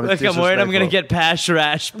same time. It's Look, I'm worried I'm going to disrespectful. get pash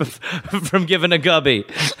rash from giving a gubby.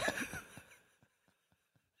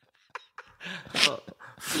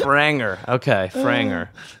 Franger. Okay, Franger.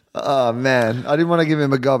 Oh, man. I didn't want to give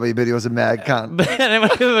him a gobby, but he was a mad cunt. I didn't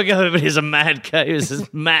want to give him a gubby, but he's a mad cunt. He was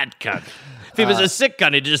his mad cunt. If he was a sick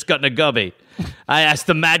cunt, he'd just gotten a gubby. I asked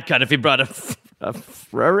the mad cunt if he brought a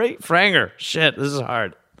Franger. Shit, this is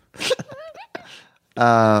hard.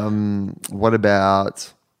 What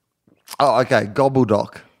about... Oh, okay.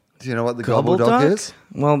 Gobbledock. Do you know what the gobbledock is?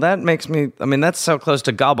 Well, that makes me... I mean, that's so close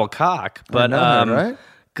to gobblecock. But, I know, right?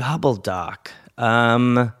 Gobbledock.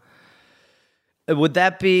 Would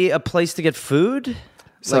that be a place to get food?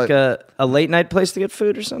 So- Like a late night place to get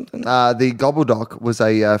food or something? The Gobbledock was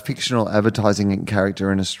a fictional advertising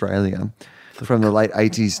character in Australia from the late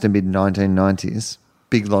 80s to mid 1990s.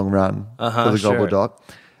 Big long run for the sure.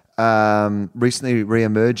 Gobbledock. Recently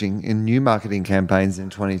re-emerging in new marketing campaigns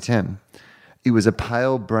in 2010. He was a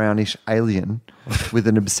pale brownish alien with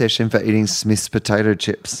an obsession for eating Smith's potato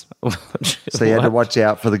chips. So you had to watch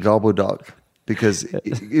out for the Gobbledock. Because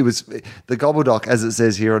it was the Gobbledock, as it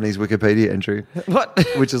says here on his Wikipedia entry, What?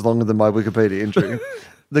 which is longer than my Wikipedia entry.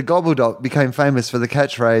 The Gobbledock became famous for the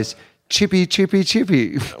catchphrase "Chippy, chippy,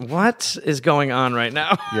 chippy." What is going on right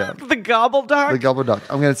now? Yeah. The gobbledock? The Gobbledock.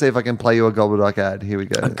 I'm going to see if I can play you a Gobbledock ad. Here we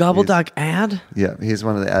go. A gobbledock ad? Here's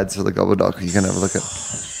one of the ads for the Gobbledock. You can have a look at.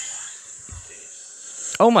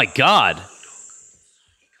 Oh my God.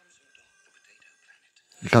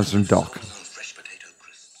 It comes from Doc.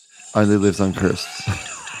 Only lives on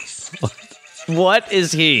crisps. What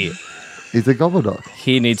is he? He's a Gobbledock.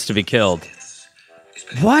 He needs to be killed.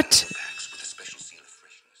 What?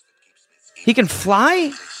 He can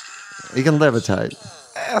fly? He can levitate.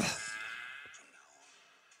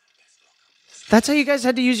 That's how you guys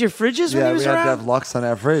had to use your fridges when Yeah, he we was had to around? have locks on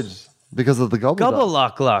our fridge because of the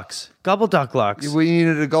Gobbledock. Gobbledock locks. We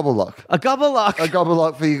needed a Gobbledock. A gobblelock. A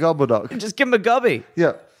Gobbledock for your Gobbledock. Just give him a gubby.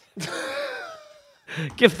 Yeah.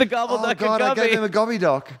 Give the Oh, gobbledock God, a I gave gubby. him a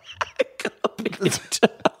Gobbydock.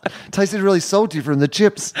 Tasted really salty from the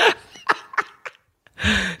chips.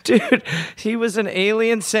 Dude, he was an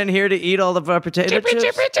alien sent here to eat all of our potato chips.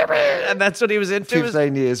 And that's what he was into.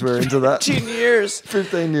 15 years we're into that. 15 years.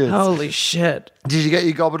 15 years. Holy shit. Did you get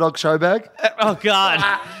your Gobbledock show bag? Oh, God.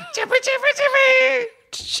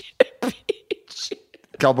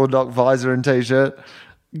 Gobbledock visor and t-shirt.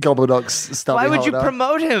 Gobbledock's stubby Why would you holder.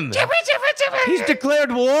 promote him? He's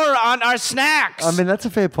declared war on our snacks. I mean, that's a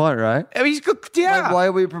fair point, right? He's yeah. Like, why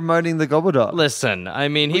are we promoting the Gobbledock? Listen, I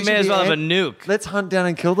mean, he We may should as be well have a an- nuke. Let's hunt down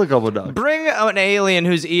and kill the Gobbledock. Bring an alien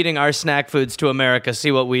who's eating our snack foods to America.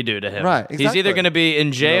 See what we do to him. Right, He's exactly. either going to be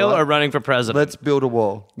in jail what? or running for president. Let's build a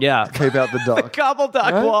wall. yeah. Keep out the dock.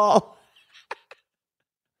 Gobbledock Right? wall.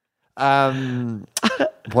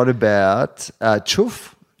 What about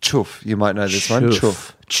Chuff? Chuff. You might know this one.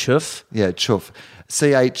 Chuff. Chuff. Yeah, Chuff.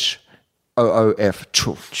 CHOOF.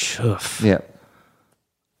 Chuff. Chuff. Yeah.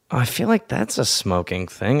 I feel like that's a smoking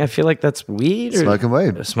thing. I feel like that's weed. Or Smoking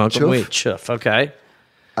weed. Smoking Chuff. weed. Chuff. Okay.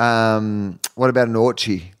 What about an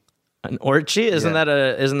orchie? An orchie? Isn't Yeah.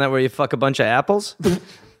 that where you fuck a bunch of apples?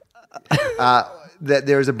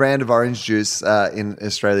 There is a brand of orange juice in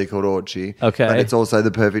Australia called Orchie. Okay. But it's also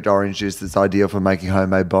the perfect orange juice that's ideal for making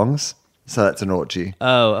homemade bongs. So that's an Orchie.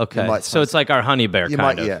 Oh, okay. might So smoke- it's like our honey bear You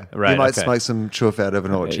kind might, of. yeah. Right. You might okay. smoke some chuff out of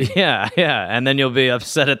an Orchie. Yeah, yeah, and then you'll be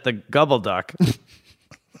upset at the gobbledock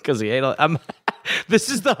because he ate all. This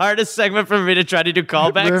is the hardest segment for me to try to do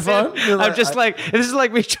callbacks. Riff on? in. You're I'm just like this is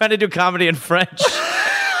like me trying to do comedy in French.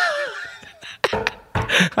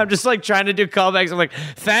 I'm just like trying to do callbacks. I'm like,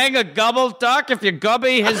 thang a gobble duck if you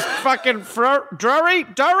gubby his fucking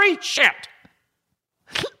durry? Shit.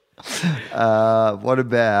 What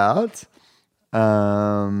about...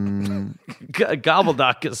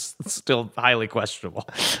 Gobbleduck is still highly questionable.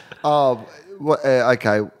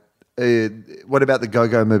 Okay. What about the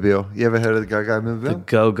Go-Go Mobile? You ever heard of the Go-Go Mobile?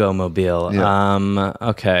 Go-Go Mobile. Yeah.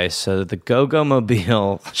 Okay, so the Go-Go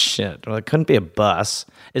Mobile, shit. Well, it couldn't be a bus.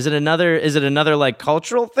 Is it another like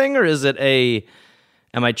cultural thing, or is it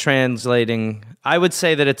am I translating? I would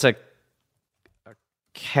say that it's a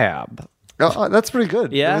cab. Oh, that's pretty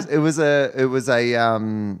good. Yeah? It was a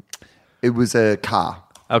car.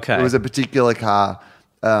 Okay. It was a particular car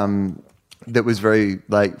that was very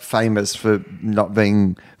like famous for not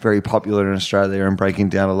being very popular in Australia and breaking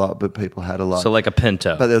down a lot, but people had a lot. So like a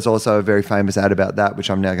Pinto. But there's also a very famous ad about that, which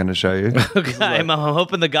I'm now going to show you. Okay, I'm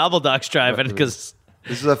hoping the Gobbleduck's driving because...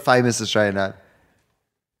 This is a famous Australian ad.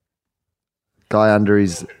 Guy under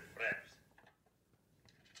his...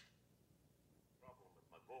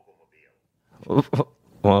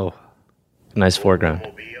 Whoa. Nice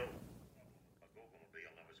foreground.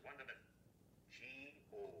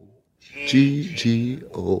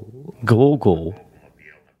 G-G-O. Google.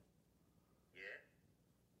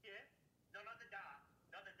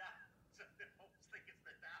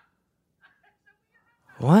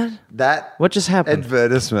 What? What just happened?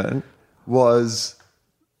 Advertisement was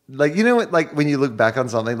like, you know what, like when you look back on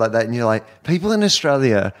something like that and you're like, people in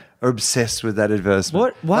Australia are obsessed with that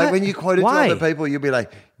advertisement. What? Like when you quote it Why? to other people, you'll be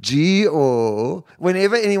like, G-O.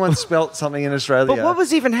 Whenever anyone spelt something in Australia. But what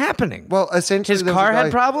was even happening? Well, essentially, His there was car a had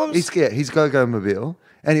guy- problems? He's Go-Go Mobile,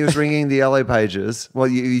 and he was ringing the LA pages. Well,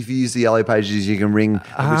 if you use the LA pages, you can ring,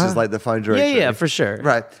 which is like the phone directory. Yeah, for sure.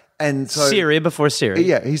 Right. And so Siri before Siri.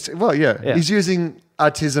 Yeah, he's using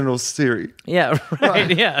artisanal Siri. Yeah,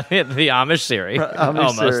 right. Yeah, the Amish Siri. Amish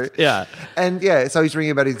Almost. Siri. Yeah. And yeah, so he's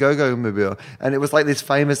ringing about his Go-Go Mobile. And it was like this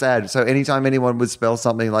famous ad. So anytime anyone would spell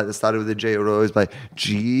something like that started with a G, it would always be like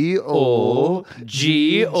G-O.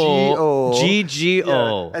 G-O.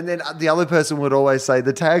 G-G-O. Yeah. And then the other person would always say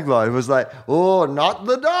the tagline was like, oh, not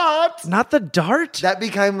the dot. Not the dart? That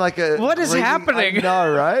became like a... What is happening? I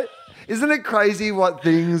know, right? Isn't it crazy what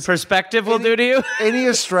things... Perspective will do to you? Any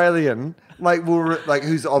Australian... Like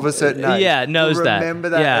who's of a certain age, Yeah, knows will that. remember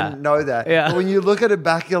that Yeah. and know that. Yeah. But when you look at it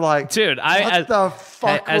back, you're like, Dude, what the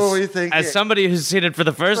fuck were we thinking? As somebody who's seen it for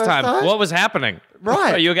the first time, what was happening?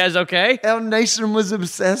 Right. Are you guys okay? Our nation was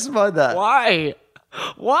obsessed by that. Why?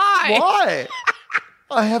 Why?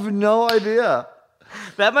 I have no idea.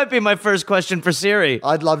 That might be my first question for Siri.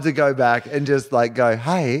 I'd love to go back and just like go,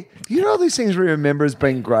 hey, you know all these things we remember as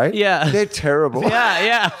being great? Yeah. They're terrible.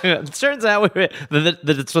 Yeah. It turns out that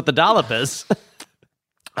it's what the dollop is.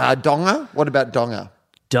 Donga? What about Donga?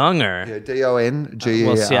 Dunger. Yeah, D-O-N-G-E-R.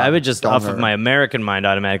 Well, see, I would just, off of Donger. my American mind,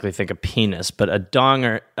 automatically think of penis, but a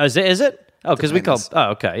donger... Is it? Oh, because we call... Penis. Oh,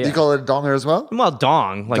 okay, yeah. Do you call it a Donga as well? Well,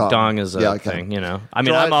 dong. Like, Dong. dong is a Yeah, okay. thing, you know? I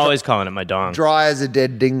mean, Dry- I'm always calling it my dong. Dry as a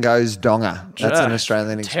dead dingo's Donga. That's an Ugh,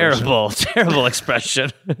 Australian expression. Terrible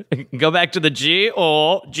expression. Go back to the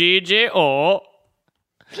G-O. G-G-O.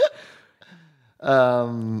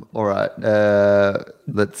 All right.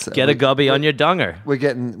 Let's Get a gubby on your donger. We're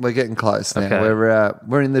getting close now. Okay.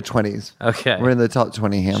 We're in the 20s. Okay. We're in the top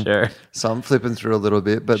 20 here. Sure. So I'm flipping through a little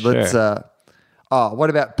bit, but Sure. let's. What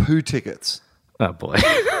about poo tickets? Oh, boy.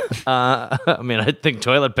 I mean, I think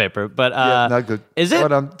toilet paper, but... Yeah, no good. Is it?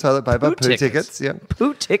 What toilet paper? Poo Poo tickets. tickets. Yeah.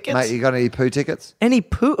 Poo tickets? Mate, you got any poo tickets? Any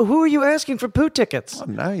poo? Who are you asking for poo tickets?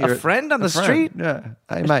 No, a friend on the street? Yeah.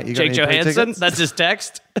 Hey, mate, you got Jake any poo Johansson? tickets? That's his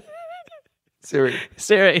text? Siri.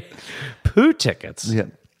 Siri. Poo tickets. Yeah.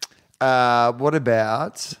 What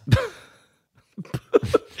about?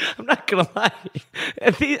 I'm not going to lie.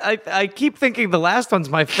 I keep thinking the last one's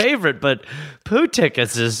my favorite, but poo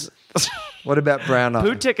tickets is... What about brown eye?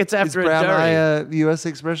 Poo tickets after is a brown durry. eye a US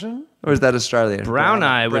expression, or is that Australian? Brown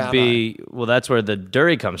eye would brown be... Well, that's where the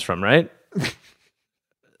durry comes from, right?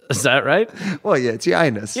 Is that right? eye. Well, yeah, it's your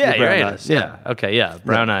anus. Yeah, your brown eye. Uranus. Yeah. Okay, yeah.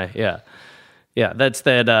 Brown eye. Yeah. Yeah, that's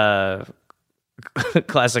that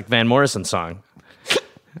classic Van Morrison song.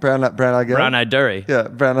 Brown eye girl. Brown eye durry. Yeah,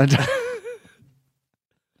 brown eye.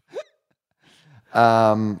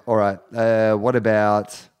 All right. What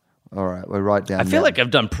about? All right, we're right down. I feel like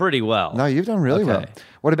I've done pretty well. No, you've done really well. Okay.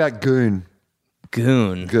 What about goon?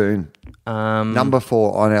 Goon. Goon. Number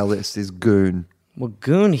 4 on our list is goon, Well,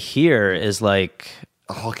 goon here is like...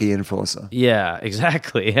 a hockey enforcer. Yeah,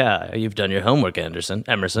 exactly. Yeah, you've done your homework, Emerson.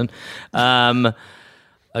 A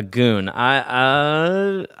goon.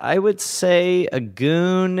 I would say a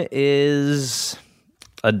goon is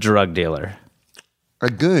a drug dealer. A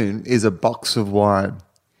goon is a box of wine.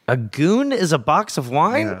 A goon is a box of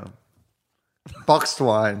wine? Yeah. Boxed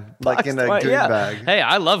wine, like in a Boxed goon wine, yeah. bag. Hey,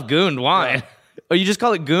 I love goon wine. Oh, you just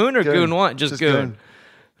call it goon or goon wine? Just goon.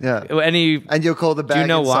 Yeah. Any And you'll call the bag you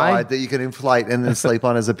know inside why? that you can inflate and then sleep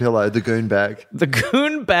on as a pillow, the goon bag. the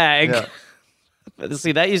goon bag. Yeah.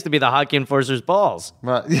 See, that used to be the hockey enforcer's balls.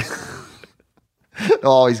 Right.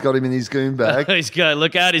 Oh, he's got him in his goon bag. He's got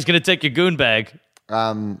look out. He's gonna take your goon bag.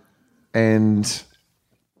 And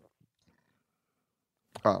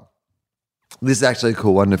this is actually a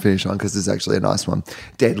cool one to finish on because this is actually a nice one.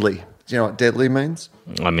 Deadly. Do you know what deadly means?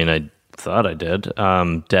 I mean, I thought I did.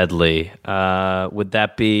 Deadly. Would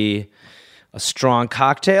that be a strong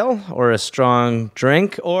cocktail or a strong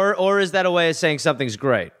drink, or is that a way of saying something's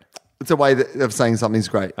great? It's a way of saying something's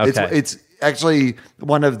great. Okay. It's actually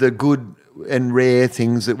one of the good and rare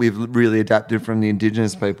things that we've really adapted from the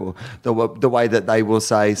Indigenous people. The way that they will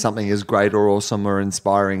say something is great or awesome or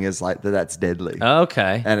inspiring is like that's deadly.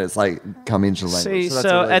 Okay. And it's like come into language. See, that's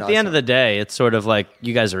so a really at the nice end of the day, it's sort of like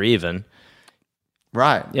you guys are even.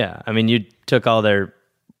 right. Yeah. I mean, you took all their,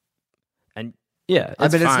 and yeah. I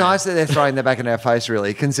mean, it's fine. nice that they're throwing that back in our face,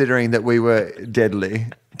 really, considering that we were deadly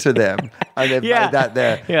to them. And they've Yeah. made that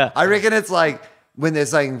there. Yeah. I reckon it's like when they're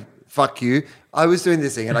saying, fuck you. I was doing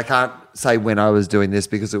this thing, and I can't say when I was doing this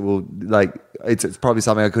because it will, like, it's probably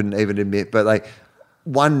something I couldn't even admit. But, like,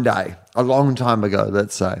 one day, a long time ago,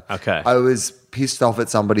 let's say, Okay. I was pissed off at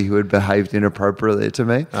somebody who had behaved inappropriately to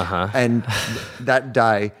me. Uh-huh. And that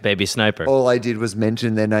day, Baby sniper. all I did was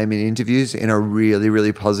mention their name in interviews in a really,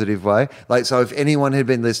 really positive way. Like, so if anyone had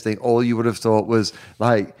been listening, all you would have thought was,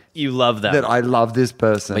 like, You love them. that I love this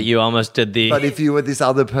person. But you almost did the. But if you were this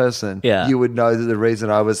other person, Yeah. you would know that the reason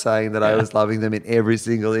I was saying that I was loving them in every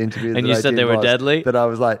single interview And that you I said did they were was deadly? That I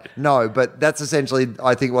was like, no, but that's essentially,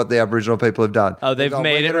 I think, what the Aboriginal people have done. Oh, they've gone,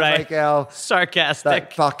 made "We're it gonna right." Make our,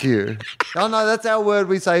 Sarcastic. fuck you. Oh, no, that's our word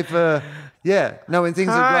we say for, yeah. No, when things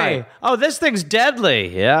are great. Hi. Oh, this thing's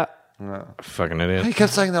deadly. Yeah. Fucking idiot. He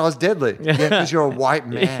kept saying that I was deadly. Yeah, because you're a white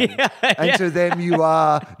man. And to them, you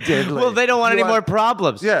are deadly. Well, they don't want You any are- more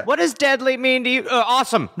problems. Yeah. What does deadly mean to you?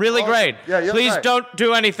 Awesome. Really Awesome. great. Yeah, you're Please great. don't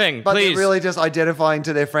do anything. But Please. they're really just identifying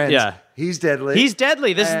to their friends. Yeah. He's deadly. He's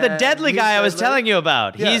deadly. This is the And deadly he's guy I was deadly. telling you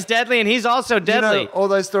about. Yeah. He's deadly and he's also deadly. You know all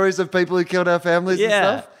those stories of people who killed our families and Yeah.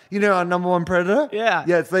 stuff? You know our number one predator? Yeah.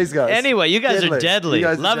 Yeah, it's these guys. Anyway, you guys are deadly. You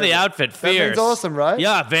guys are Love the deadly. outfit. Fierce. That means awesome, right?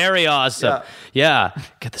 Yeah, very awesome. Yeah.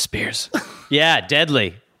 Get the spears. Yeah,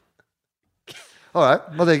 deadly. All right.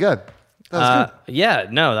 Well, there you go. That was good. Yeah,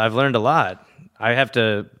 no, I've learned a lot. I'm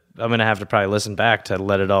going to have to probably listen back to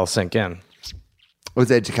let it all sink in. It was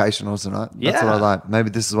educational tonight. That's Yeah. what I like. Maybe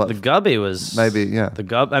this is what... The Gubby was... Maybe, yeah. The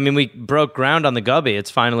Gub. I mean, we broke ground on the Gubby. It's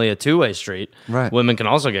finally a two-way street. Right. Women can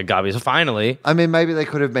also get Gubbies. Finally. I mean, maybe they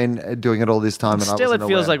could have been doing it all this time and I Still, it wasn't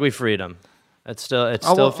feels aware. like we freed them. It still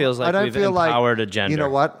Oh, well, feels like I don't we've feel like- empowered a gender. You know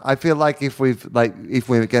what? I feel like if we're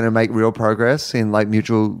going to make real progress in like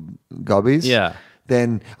mutual gobbies, Yeah.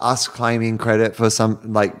 then us claiming credit for some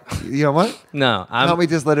like, you know what? No, Can't we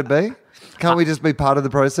just let it be? Can't we just be part of the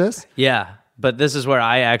process? Yeah, but this is where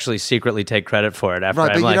I actually secretly take credit for it. After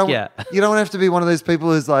Right, I'm but like, you don't have to be one of those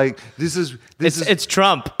people who's like, it's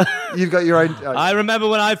Trump. you've got your own. I remember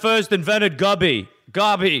when I first invented Gubby.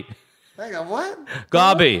 Gobby. Hang on, what?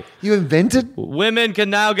 Gobby. You invented Women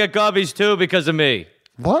can now get Gobbies too because of me.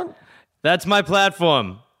 what? That's my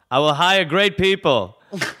platform. I will hire great people.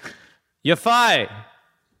 You're fired.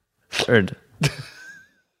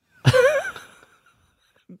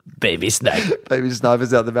 Baby sniper Baby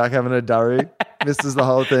snipers out the back having a durry. Misses the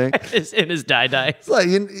whole thing. is in his die. It's like,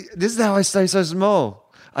 this is how I stay so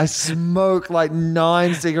small. I smoke like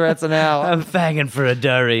 9 cigarettes an hour. I'm fanging for a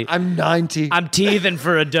durry. I'm 90. I'm teething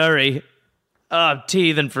for a durry. Oh, I'm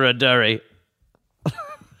teething for a durry.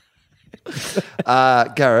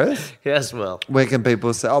 Gareth, Yes, Will. where can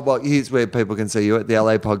people say? Oh, well, here's where people can see you at the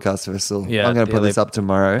LA Podcast Festival. Yeah, I'm going to the put this LA up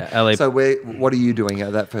tomorrow. LA So, what are you doing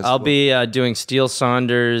at that festival? I'll be doing Steele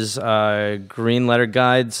Saunders green letter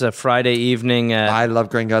guides Friday evening at I love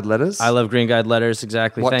Green Guide Letters. I Love Green Guide Letters.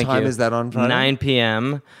 Exactly. What Thank time you. is that on Friday? 9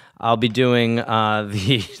 p.m. I'll be doing the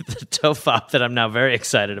TOFOP that I'm now very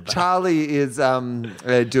excited about. Charlie is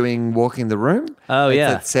doing Walking the Room. Oh, It's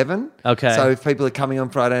yeah. at 7. Okay. So if people are coming on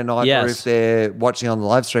Friday night Yes. or if they're watching on the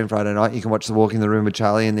live stream Friday night, you can watch the Walking the Room with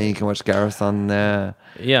Charlie and then you can watch Gareth on Yeah,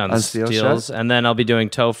 on Steele Steels. show. And then I'll be doing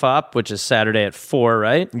TOFOP, which is Saturday at 4,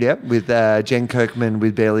 right? Yep, with Jen Kirkman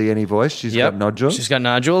with barely any voice. She's got nodules. She's got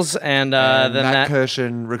nodules. And then Matt that...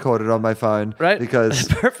 Kirshen recorded on my phone. Right. Because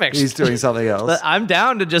Perfect. he's doing something else. But I'm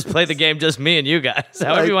down to just play the game just me and you guys.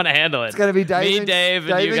 However you want to handle it. It's going to be Dave, me, Dave,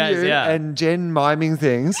 and you guys. And Jen miming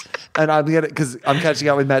things, and I'm gonna because I'm catching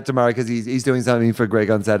up with Matt tomorrow because he's doing something for Greg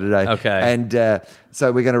on Saturday. Okay, and so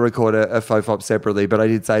we're going to record a FOFOP separately. But I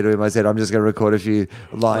did say to him, I said I'm just going to record a few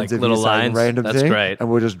lines of little you saying lines. random That's things, great. and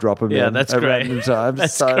we'll just drop them. Yeah, in that's at great. random times.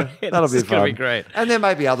 That's so great. that'll This be is fun. gonna be great. And there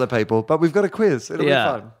may be other people, but we've got a quiz. It'll be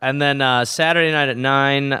fun. And then Saturday night at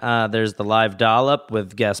 9, there's the live dollop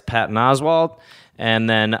with guest Patton Oswalt. And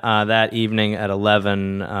then that evening at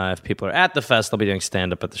 11, if people are at the fest, they'll be doing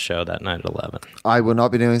stand-up at the show that night at 11. I will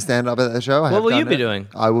not be doing stand-up at the show. What will you be doing?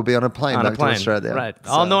 I will be on a plane On back a plane. to Australia. Right.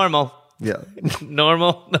 All normal. Yeah.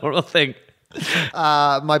 normal thing.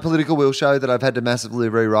 My political will show that I've had to massively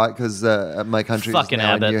rewrite because my country Fucking is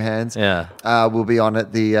now Abbott. in new hands. Yeah. Will be on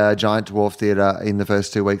at the Giant Dwarf Theatre in the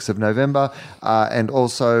first 2 weeks of November. And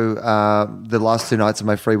also the last 2 nights of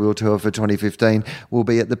my free will tour for 2015 will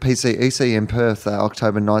be at the PCEC in Perth,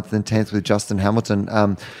 October 9th and 10th with Justin Hamilton.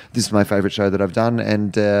 This is my favourite show that I've done,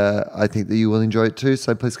 and I think that you will enjoy it too.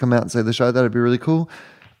 So please come out and see the show. That'd be really cool.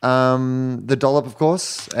 The dollop, of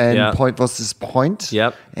course, and Point versus Point.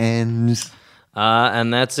 Yep. And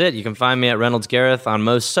that's it. You can find me at Reynolds Gareth on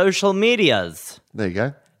most social medias. there you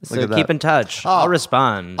go. So keep in touch. I'll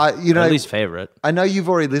respond. Or at least favorite. I know you've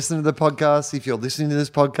already listened to the podcast if you're listening to this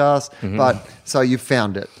podcast, but so you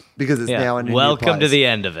found it because it's now in a Welcome new to place. the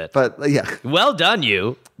end of it. But yeah. Well done,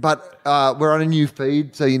 you. But we're on a new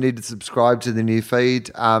feed, so you need to subscribe to the new feed.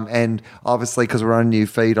 And obviously, because we're on a new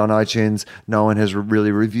feed on iTunes, no one has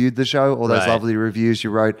really reviewed the show. All those Right. lovely reviews you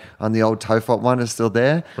wrote on the old Tofop one are still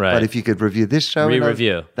there. Right. But if you could review this show,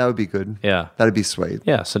 Re-review. that would be good. Yeah. That'd be sweet.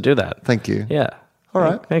 Yeah, so do that. Thank you. Yeah. All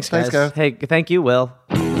right. Thanks, guys. Gareth. Hey, thank you, Will.